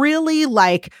really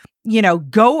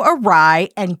go awry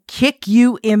and kick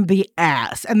you in the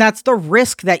ass. And that's the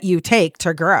risk that you take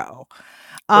to grow.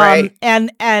 Right.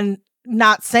 And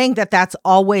not saying that that's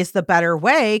always the better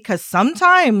way, because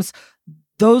sometimes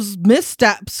those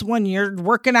missteps when you're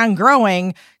working on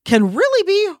growing can really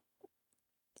be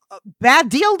a bad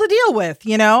deal to deal with,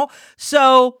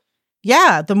 So,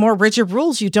 the more rigid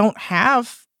rules, you don't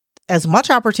have as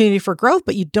much opportunity for growth,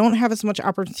 but you don't have as much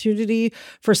opportunity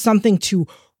for something to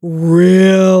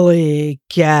really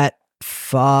get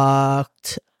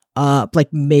fucked up,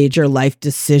 like major life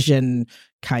decision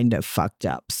kind of fucked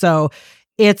up. So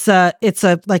it's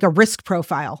like a risk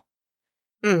profile.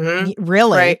 Mm-hmm.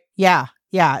 Really? Right. Yeah.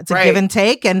 It's a give and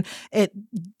take, and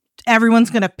everyone's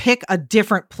going to pick a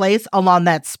different place along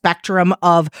that spectrum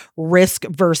of risk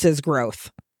versus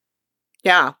growth.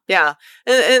 Yeah.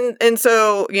 And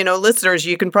so, listeners,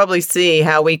 you can probably see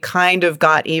how we kind of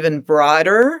got even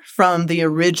broader from the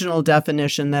original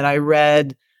definition that I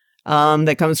read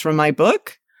that comes from my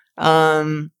book.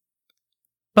 But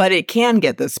it can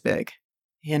get this big,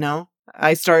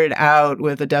 I started out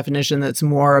with a definition that's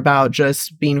more about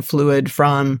just being fluid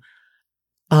from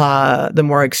the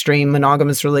more extreme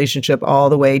monogamous relationship all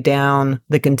the way down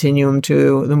the continuum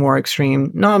to the more extreme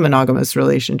non-monogamous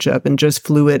relationship, and just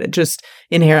fluid, just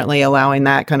inherently allowing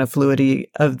that kind of fluidity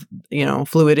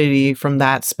from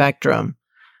that spectrum.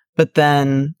 But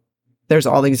then there's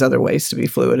all these other ways to be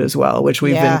fluid as well, which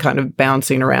we've been kind of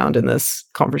bouncing around in this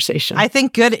conversation. I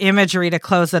think good imagery to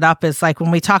close it up is like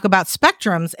when we talk about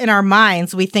spectrums in our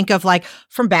minds, we think of like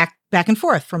from back and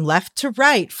forth, from left to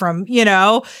right, from,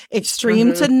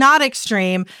 extreme to not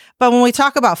extreme. But when we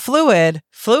talk about fluid,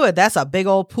 that's a big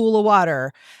old pool of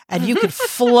water, and you could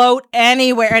float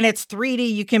anywhere, and it's 3D.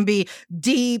 You can be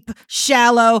deep,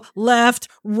 shallow, left,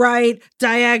 right,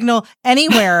 diagonal,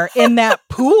 anywhere in that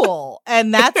pool.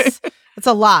 And that's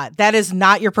a lot. That is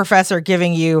not your professor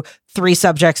giving you 3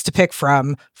 subjects to pick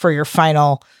from for your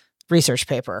final research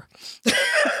paper.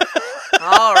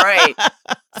 All right.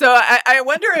 So I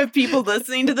wonder if people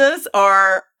listening to this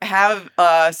have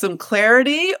some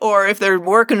clarity, or if they're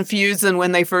more confused than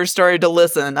when they first started to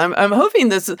listen. I'm hoping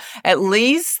this at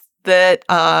least that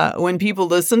when people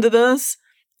listen to this,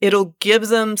 it'll give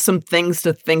them some things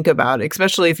to think about,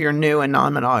 especially if you're new in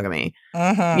non-monogamy.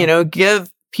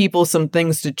 Give people some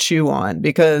things to chew on,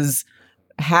 because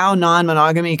how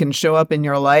non-monogamy can show up in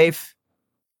your life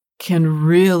can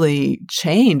really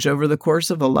change over the course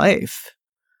of a life.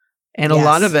 And a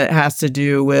lot of it has to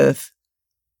do with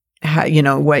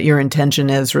how, what your intention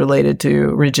is related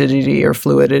to rigidity or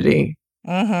fluidity.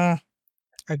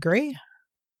 Agree.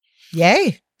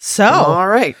 Yay. So. All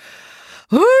right.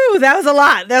 Ooh, that was a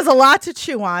lot. There's a lot to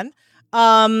chew on.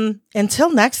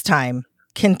 Until next time,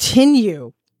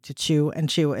 continue to chew and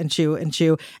chew and chew and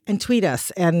chew, and tweet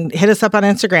us and hit us up on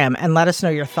Instagram and let us know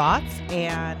your thoughts.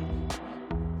 And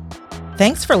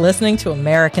thanks for listening to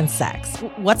American Sex.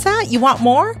 What's that? You want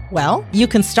more? Well, you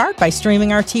can start by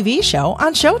streaming our TV show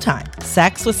on Showtime,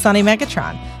 Sex with Sunny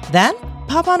Megatron. Then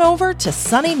pop on over to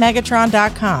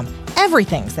sunnymegatron.com.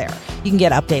 Everything's there. You can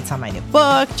get updates on my new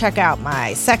book, check out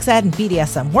my sex ed and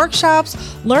BDSM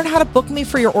workshops, learn how to book me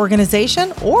for your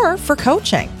organization or for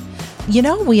coaching.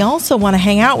 We also want to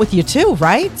hang out with you too,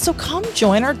 right? So come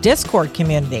join our Discord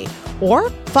community or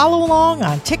follow along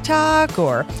on TikTok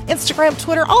or Instagram,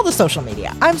 Twitter, all the social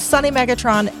media. I'm Sunny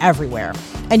Megatron everywhere.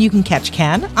 And you can catch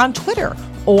Ken on Twitter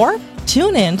or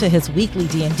tune in to his weekly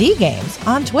D&D games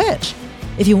on Twitch.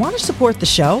 If you want to support the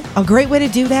show, a great way to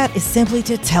do that is simply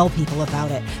to tell people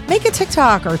about it. Make a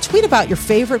TikTok or tweet about your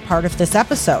favorite part of this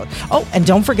episode. Oh, and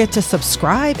don't forget to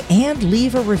subscribe and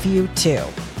leave a review too.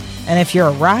 And if you're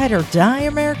a ride or die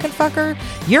American fucker,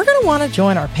 you're going to want to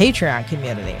join our Patreon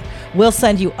community. We'll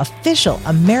send you official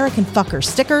American Fucker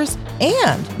stickers,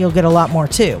 and you'll get a lot more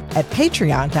too at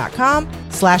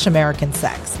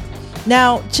patreon.com/AmericanSex.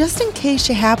 Now, just in case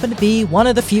you happen to be one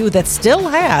of the few that still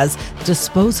has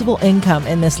disposable income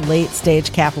in this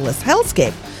late-stage capitalist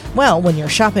hellscape, well, when you're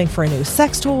shopping for a new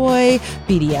sex toy,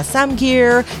 BDSM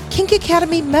gear, Kink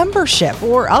Academy membership,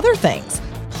 or other things,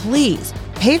 please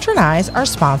patronize our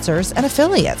sponsors and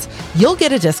affiliates. You'll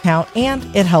get a discount, and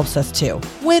it helps us too.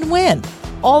 Win-win.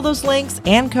 All those links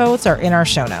and codes are in our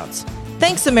show notes.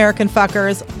 Thanks, American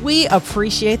Fuckers. We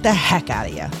appreciate the heck out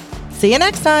of you. See you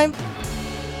next time.